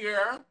want to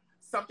hear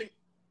something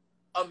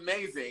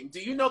amazing? Do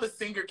you know the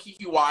singer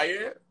Kiki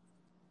Wyatt?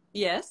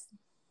 Yes.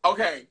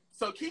 Okay,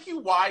 so Kiki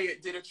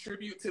Wyatt did a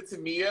tribute to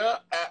Tamia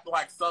at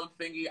like some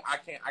thingy. I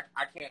can't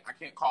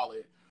call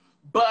it.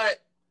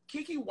 But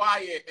Kiki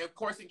Wyatt, of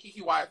course, in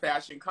Kiki Wyatt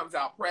fashion, comes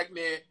out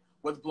pregnant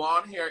with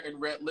blonde hair and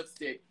red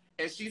lipstick,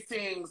 and she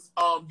sings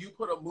 "You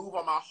Put a Move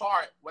on My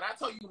Heart." When I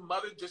tell you,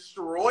 Mother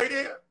destroyed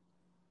it.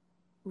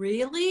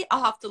 Really?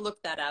 I'll have to look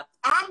that up.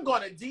 I'm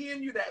gonna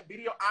DM you that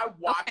video. I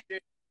watch it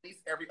at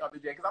least every other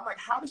day because I'm like,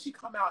 how did she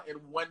come out in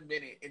 1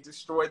 minute and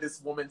destroy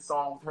this woman's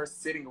song with her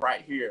sitting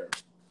right here?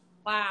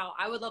 Wow,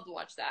 I would love to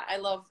watch that. I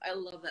love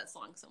that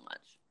song so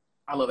much.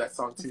 I love that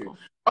song too.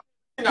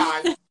 Okay,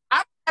 guys, I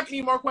don't have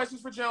any more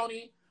questions for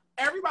Joanie.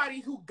 Everybody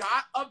who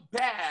got a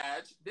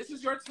badge, this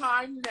is your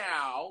time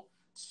now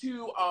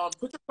to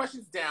put your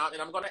questions down,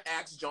 and I'm going to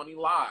ask Joanie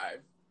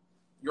live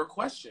your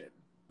question.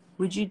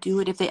 Would you do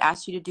it if they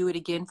asked you to do it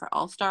again for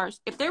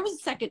All-Stars? If there was a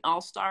second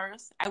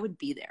All-Stars, I would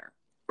be there.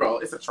 Bro,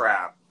 it's a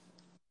trap.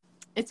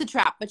 It's a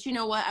trap, but you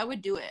know what? I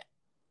would do it.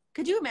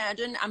 Could you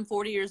imagine I'm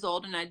 40 years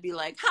old and I'd be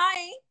like,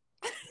 hi.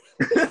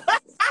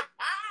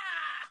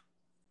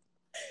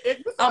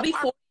 I'll be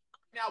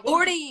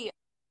 40.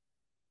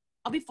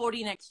 I'll be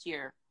 40 next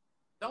year.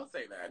 Don't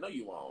say that. No,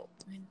 you won't.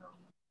 I know.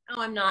 No,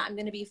 I'm not. I'm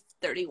going to be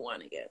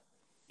 31 again.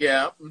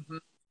 Yeah. Mm-hmm.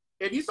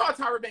 If you saw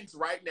Tyra Banks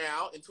right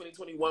now in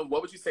 2021,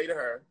 what would you say to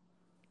her?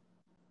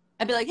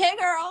 I'd be like, hey,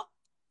 girl.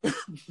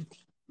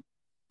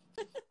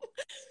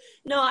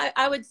 No,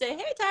 I would say,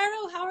 hey,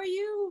 Tyra, how are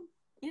you?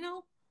 You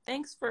know,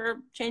 thanks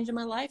for changing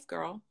my life,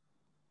 girl.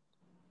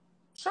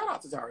 Shout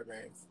out to Tyra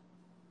Banks.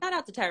 Shout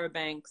out to Tyra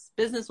Banks,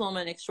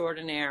 businesswoman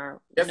extraordinaire,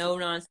 yes. No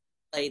nonsense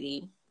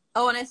lady.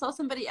 Oh, and I saw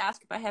somebody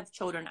ask if I have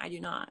children. I do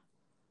not.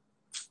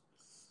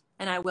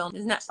 And I will.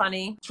 Isn't that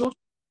funny? Children?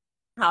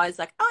 How I was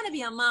like, I want to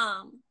be a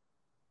mom.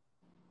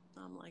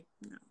 I'm like,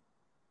 no.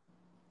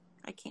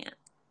 I can't.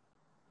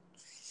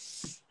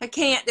 I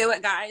can't do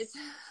it, guys.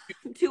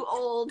 I'm too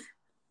old.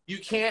 You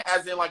can't,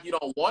 as in, like, you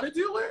don't want to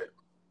do it?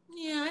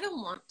 Yeah, I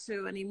don't want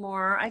to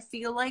anymore. I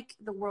feel like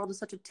the world is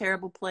such a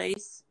terrible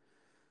place.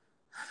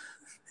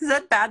 Is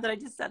that bad that I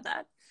just said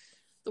that?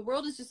 The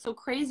world is just so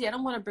crazy. I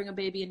don't want to bring a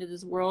baby into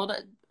this world.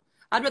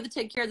 I'd rather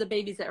take care of the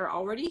babies that are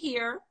already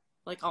here,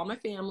 like all my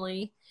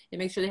family, and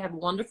make sure they have a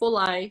wonderful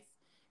life,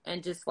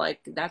 and just, like,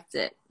 that's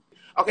it.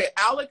 Okay,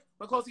 Alec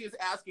McCloskey is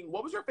asking,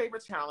 what was your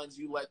favorite challenge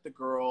you let the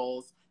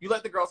girls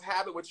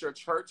have it with your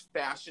church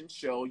fashion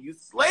show? You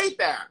slayed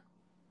that.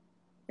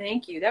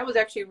 Thank you. That was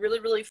actually really,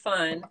 really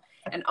fun.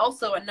 And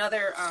also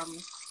another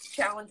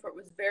challenge where it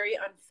was very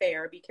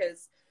unfair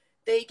because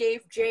they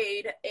gave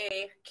Jade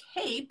a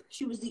cape.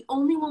 She was the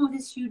only one with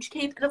this huge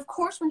cape. And of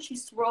course, when she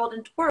swirled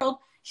and twirled,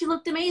 she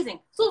looked amazing.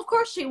 So of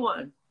course she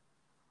won.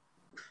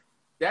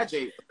 That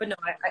Jade. But no,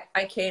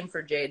 I came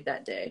for Jade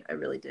that day. I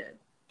really did.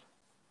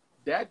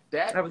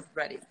 I was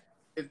ready.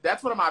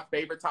 That's one of my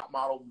favorite top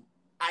model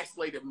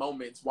isolated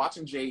moments,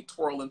 watching Jade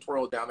twirl and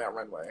twirl down that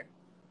runway.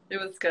 It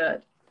was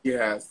good.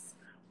 Yes.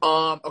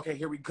 Okay,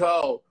 here we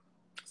go.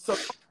 So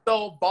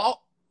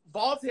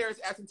Voltaire is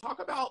asking, talk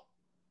about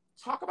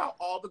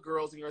all the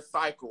girls in your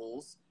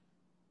cycles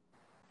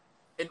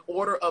in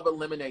order of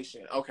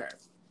elimination. Okay.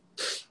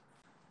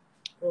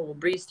 Well, we'll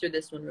breeze through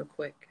this one real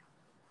quick.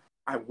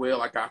 I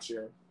will. I got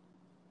you.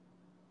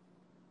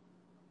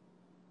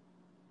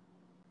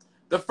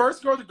 The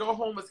first girl to go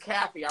home was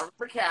Kathy. I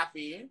remember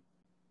Kathy.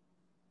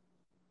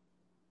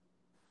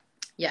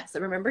 Yes, I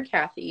remember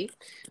Kathy.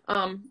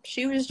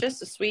 She was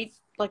just a sweet,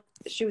 like,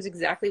 she was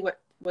exactly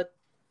what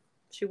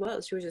she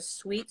was. She was a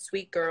sweet,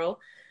 sweet girl.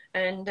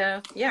 And,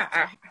 yeah,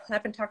 I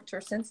haven't talked to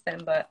her since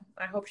then, but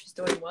I hope she's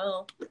doing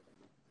well.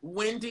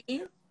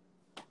 Wendy,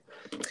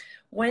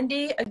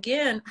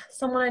 again,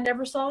 someone I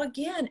never saw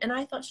again. And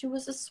I thought she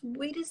was the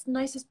sweetest,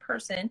 nicest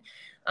person.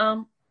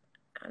 And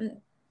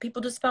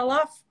people just fell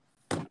off.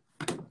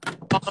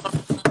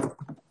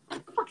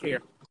 Kari.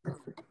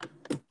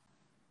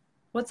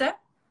 What's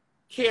that?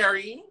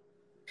 Kari.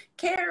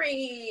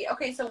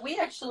 Okay, so we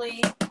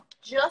actually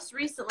just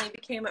recently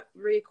became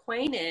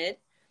reacquainted.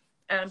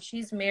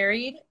 She's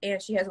married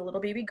and she has a little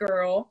baby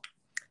girl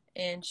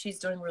and she's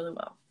doing really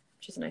well.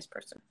 She's a nice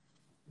person.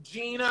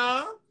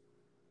 Gina,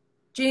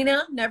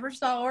 never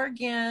saw her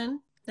again.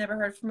 Never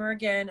heard from her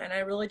again. And I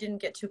really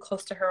didn't get too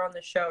close to her on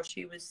the show.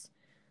 She was,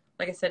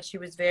 like I said, she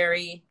was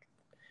a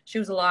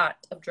lot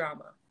of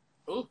drama.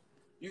 Ooh,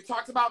 you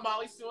talked about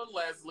Molly Sue and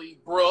Leslie.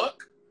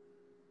 Brooke,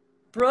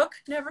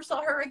 never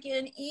saw her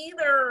again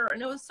either.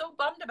 And I was so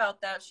bummed about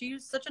that. She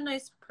was such a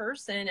nice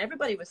person.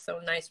 Everybody was so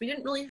nice. We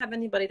didn't really have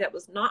anybody that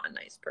was not a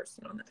nice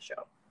person on that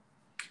show.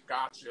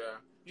 Gotcha.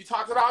 You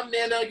talked about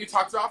Nnenna. You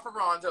talked about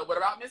Furonda. What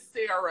about Miss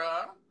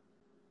Sarah?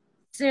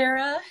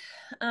 Sarah,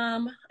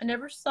 I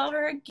never saw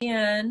her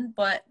again,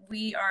 but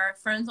we are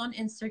friends on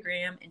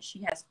Instagram, and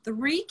she has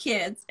 3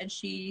 kids, and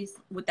she's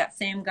with that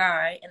same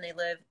guy, and they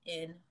live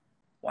in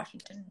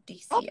Washington,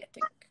 D.C., I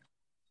think.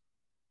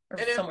 Or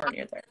somewhere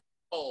near there.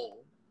 Oh.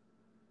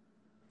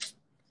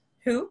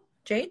 Who?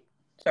 Jade?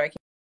 Sorry.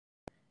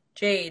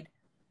 Jade.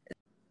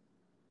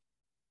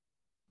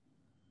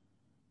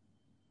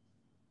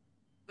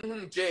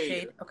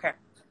 Jade. Okay.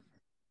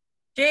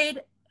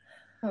 Jade,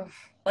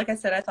 like I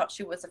said, I thought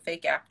she was a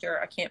fake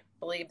actor. I can't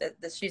believe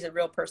that she's a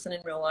real person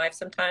in real life.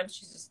 Sometimes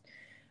she's just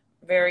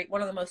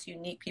one of the most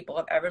unique people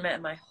I've ever met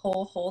in my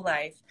whole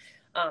life.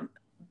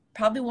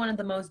 Probably one of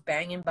the most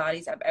banging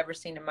bodies I've ever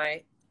seen in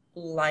my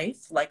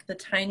life. Like the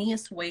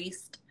tiniest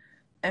waist.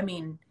 I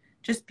mean,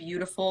 just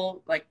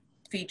beautiful, like,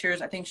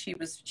 features. I think she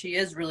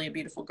is really a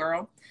beautiful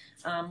girl.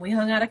 We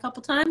hung out a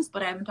couple times,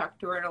 but I haven't talked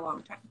to her in a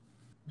long time.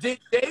 Did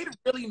Jade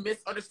really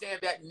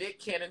misunderstand that Nick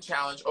Cannon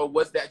challenge, or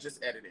was that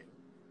just editing?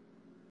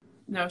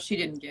 No, she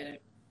didn't get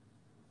it.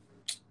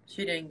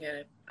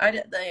 I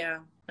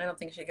don't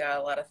think she got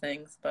a lot of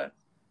things, but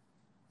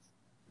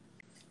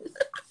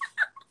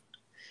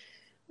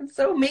I'm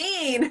so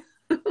mean.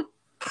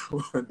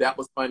 That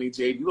was funny,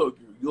 Jade.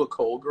 You a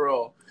cold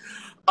girl.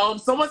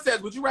 Someone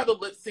says, would you rather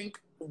lip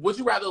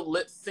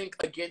sync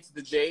against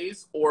the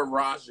Jays or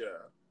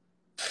Raja?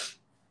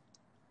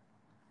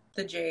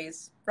 The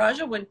Jays.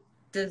 Raja would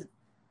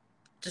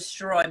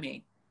destroy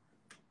me.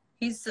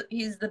 He's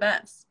the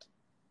best.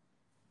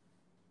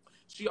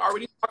 She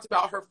already talked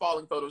about her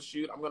falling photo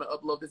shoot. I'm going to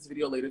upload this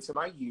video later to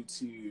my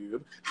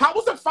YouTube. How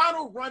was the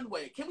final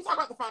runway? Can we talk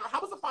about the final? How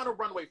was the final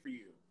runway for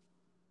you?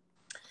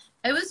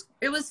 It was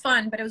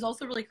fun, but it was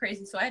also really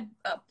crazy. So I had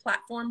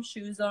platform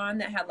shoes on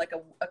that had like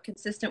a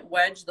consistent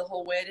wedge the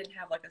whole way. I didn't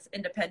have like an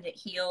independent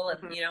heel, and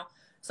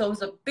so it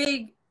was a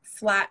big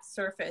flat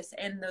surface.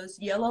 And those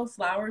yellow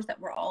flowers that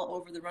were all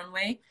over the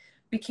runway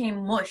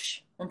became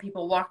mush when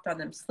people walked on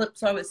them. So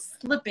I was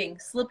slipping.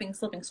 So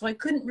I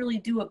couldn't really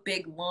do a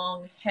big,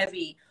 long,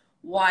 heavy,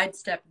 wide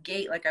step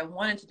gait like I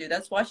wanted to do.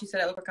 That's why she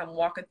said I look like I'm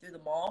walking through the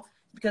mall,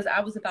 because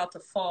I was about to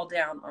fall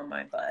down on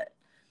my butt.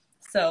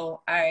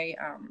 So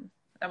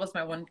that was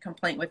my one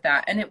complaint with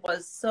that. And it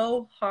was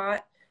so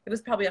hot. It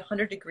was probably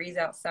 100 degrees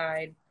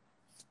outside.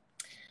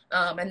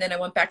 And then I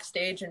went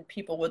backstage and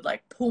people would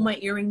like pull my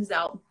earrings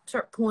out,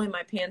 start pulling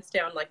my pants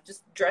down, like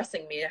just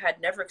dressing me. I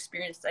had never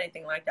experienced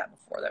anything like that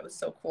before. That was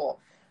so cool.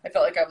 I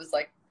felt like I was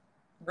like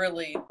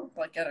really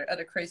like at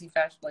a crazy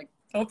fashion. Like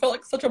I felt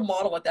like such a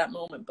model at that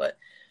moment. But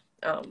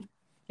yeah,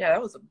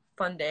 that was a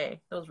fun day.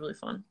 That was really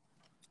fun.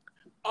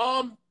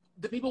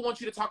 The people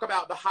want you to talk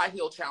about the high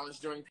heel challenge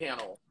during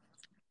panel.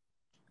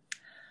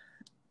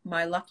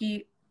 My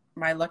lucky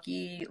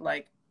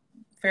like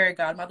fairy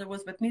godmother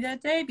was with me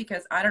that day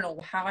because I don't know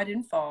how I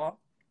didn't fall.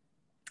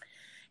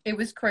 It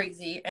was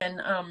crazy.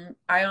 And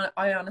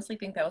I honestly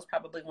think that was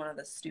probably one of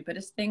the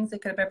stupidest things they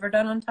could have ever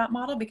done on Top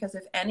Model, because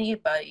if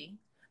anybody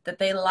that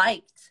they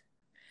liked,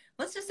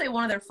 let's just say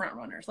one of their front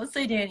runners, let's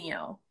say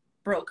Danielle,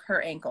 broke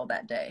her ankle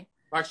that day.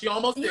 Like she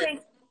almost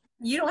did.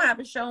 You don't have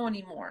a show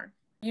anymore.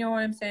 You know what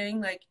I'm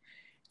saying? Like,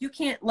 you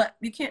can't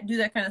do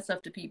that kind of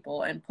stuff to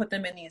people and put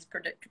them in these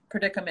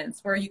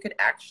predicaments where you could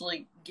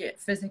actually get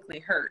physically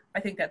hurt.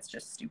 I think that's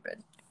just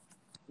stupid.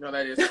 No,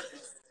 that is.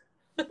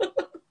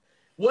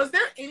 Was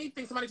there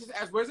anything, somebody just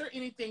asked, was there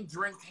anything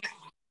during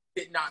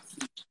did not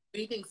see?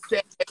 Anything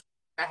said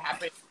that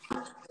happened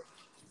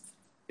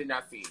did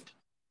not see?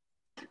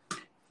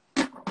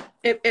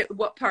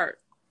 What part?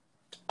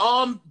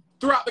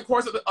 Throughout the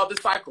course of the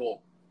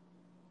cycle.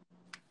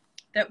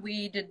 That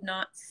we did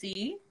not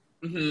see?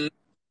 Mm-hmm.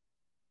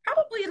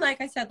 Probably,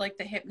 like I said, like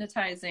the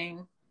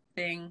hypnotizing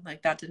thing,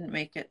 like that didn't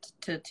make it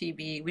to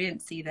TV. We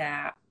didn't see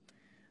that.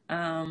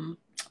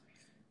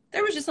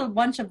 There was just a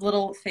bunch of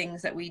little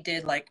things that we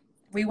did. Like,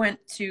 we went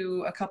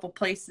to a couple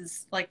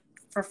places, like,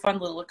 for fun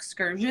little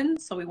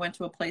excursions. So we went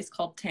to a place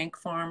called Tank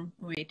Farm.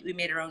 We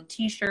made our own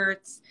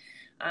T-shirts.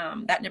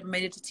 That never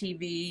made it to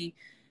TV.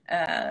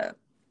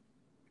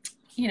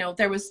 You know,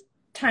 there was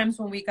times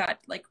when we got,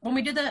 like, when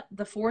we did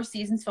the 4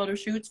 seasons photo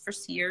shoots for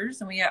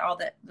Sears, and we got all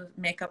the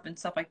makeup and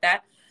stuff like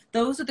that.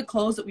 Those are the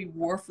clothes that we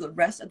wore for the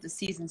rest of the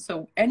season.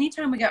 So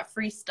anytime we got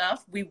free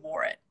stuff, we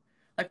wore it.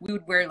 Like, we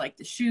would wear, like,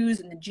 the shoes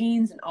and the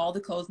jeans and all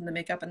the clothes and the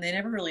makeup, and they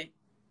never really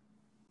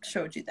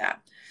showed you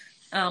that.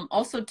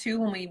 Also, too,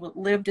 when we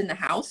lived in the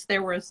house,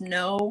 there was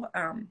no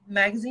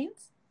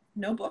magazines,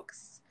 no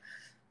books,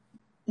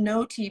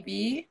 no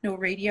TV, no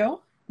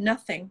radio,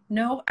 nothing,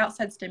 no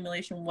outside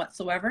stimulation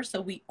whatsoever.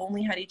 So we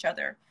only had each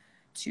other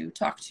to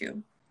talk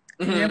to.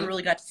 We never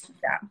really got to see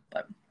that.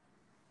 But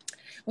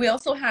we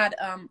also had,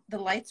 the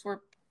lights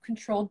were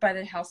controlled by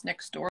the house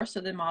next door. So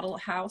the model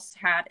house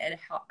had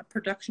a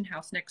production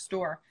house next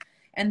door,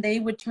 and they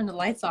would turn the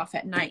lights off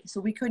at night. So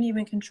we couldn't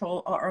even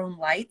control our own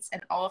lights,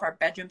 and all of our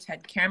bedrooms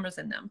had cameras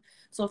in them.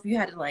 So if you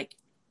had to, like,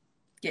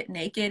 get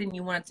naked and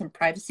you wanted some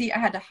privacy, I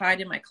had to hide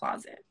in my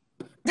closet.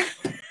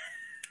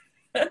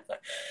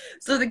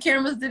 So the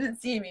cameras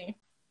didn't see me.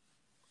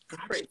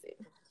 Crazy.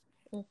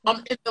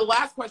 And the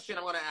last question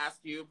I'm going to ask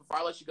you before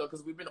I let you go,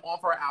 because we've been on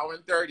for 1 hour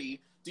and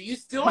 30. Do you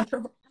still have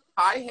a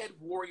High-Head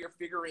Warrior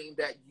figurine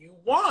that you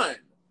won?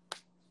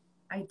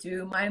 I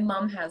do. My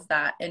mom has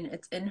that, and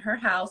it's in her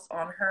house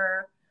on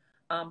her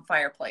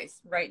fireplace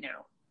right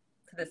now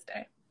to this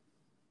day.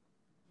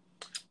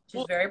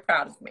 She's very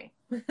proud of me.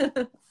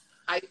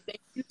 I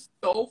thank you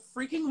so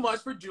freaking much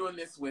for doing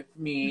this with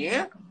me.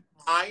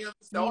 I am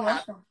so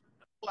happy.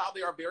 People out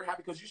there are very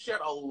happy because you shared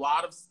a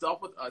lot of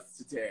stuff with us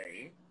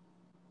today.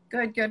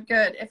 Good, good,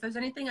 good. If there's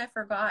anything I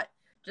forgot,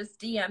 just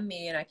DM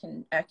me and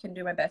I can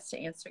do my best to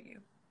answer you.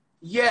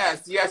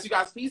 Yes, you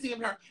guys, please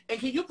DM her. And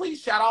can you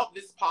please shout out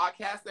this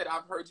podcast that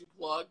I've heard you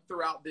plug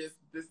throughout this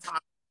time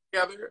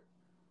together?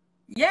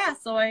 Yeah,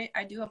 so I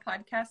do a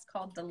podcast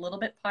called The Little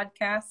Bit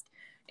Podcast.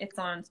 It's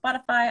on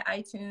Spotify,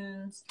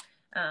 iTunes,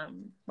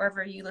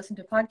 wherever you listen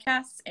to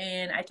podcasts.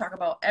 And I talk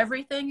about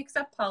everything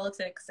except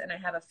politics. And I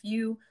have a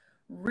few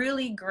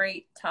really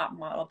great top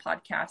model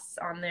podcasts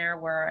on there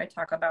where I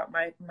talk about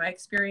my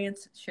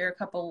experience, share a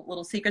couple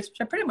little secrets,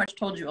 which I pretty much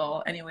told you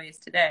all anyways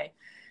today.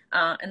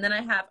 And then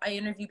I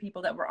interview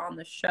people that were on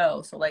the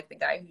show. So like the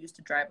guy who used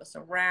to drive us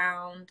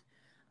around,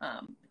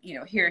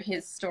 hear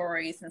his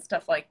stories and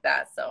stuff like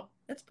that. So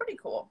it's pretty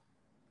cool.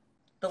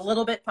 The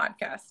Little Bit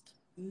Podcast.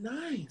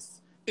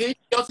 Nice. Anything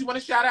else you want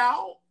to shout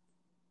out?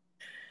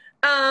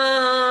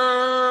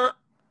 I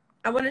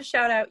want to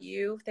shout out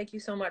you. Thank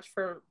you so much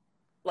for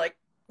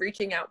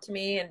reaching out to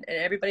me and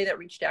everybody that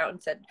reached out and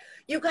said,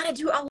 you got to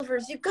do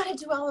Oliver's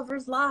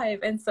live.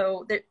 And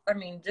so,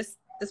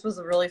 this was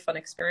a really fun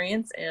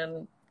experience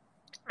and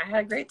I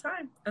had a great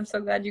time. I'm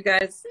so glad you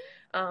guys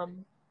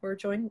were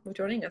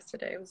joining us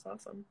today. It was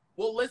awesome.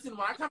 Well, listen,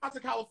 when I come out to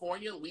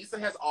California, Lisa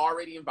has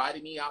already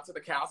invited me out to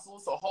the castle.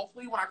 So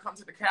hopefully when I come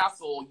to the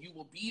castle, you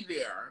will be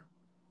there.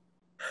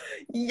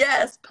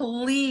 Yes,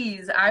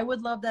 please. I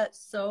would love that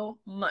so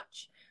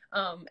much.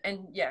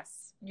 And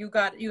yes, you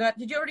got,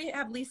 did you already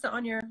have Lisa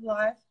on your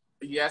live?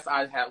 Yes,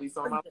 I had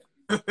Lisa on my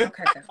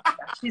Okay, good.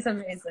 Yeah, she's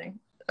amazing.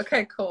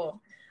 Okay,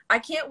 cool. I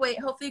can't wait.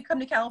 Hopefully you come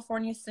to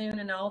California soon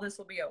and all this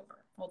will be over.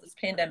 All this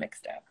pandemic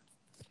stuff.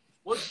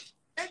 Well,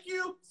 thank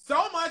you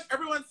so much.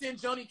 Everyone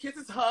send Joanie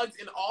kisses, hugs,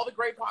 and all the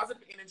great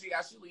positive energy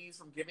as she leaves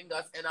from giving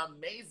us an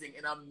amazing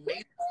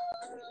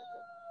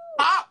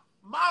Top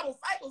Model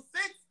Cycle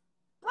 6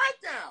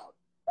 breakdown.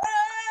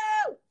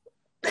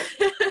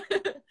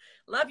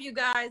 Love you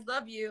guys.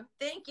 Love you.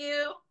 Thank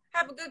you.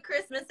 Have a good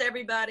Christmas,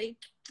 everybody.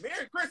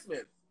 Merry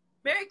Christmas.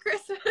 Merry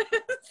Christmas.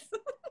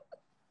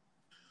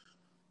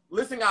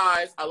 Listen,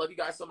 guys, I love you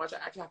guys so much. I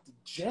actually have to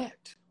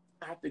jet.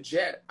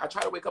 I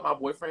try to wake up my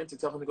boyfriend to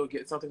tell him to go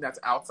get something that's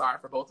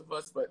outside for both of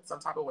us, but some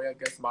type of way, I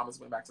guess Mama's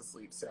went back to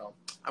sleep. So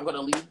I'm going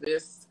to leave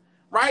this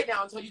right now,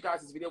 I'll tell you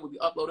guys this video will be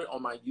uploaded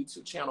on my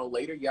YouTube channel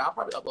later. Yeah, I'll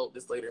probably upload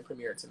this later and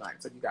premiere it tonight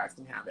so you guys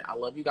can have it. I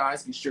love you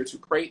guys. Be sure to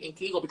pray and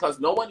kegel because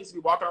no one needs to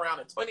be walking around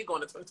in 20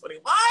 going to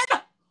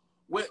 2021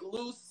 with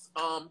loose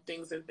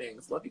things and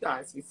things. Love you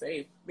guys. Be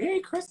safe. Merry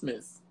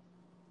Christmas.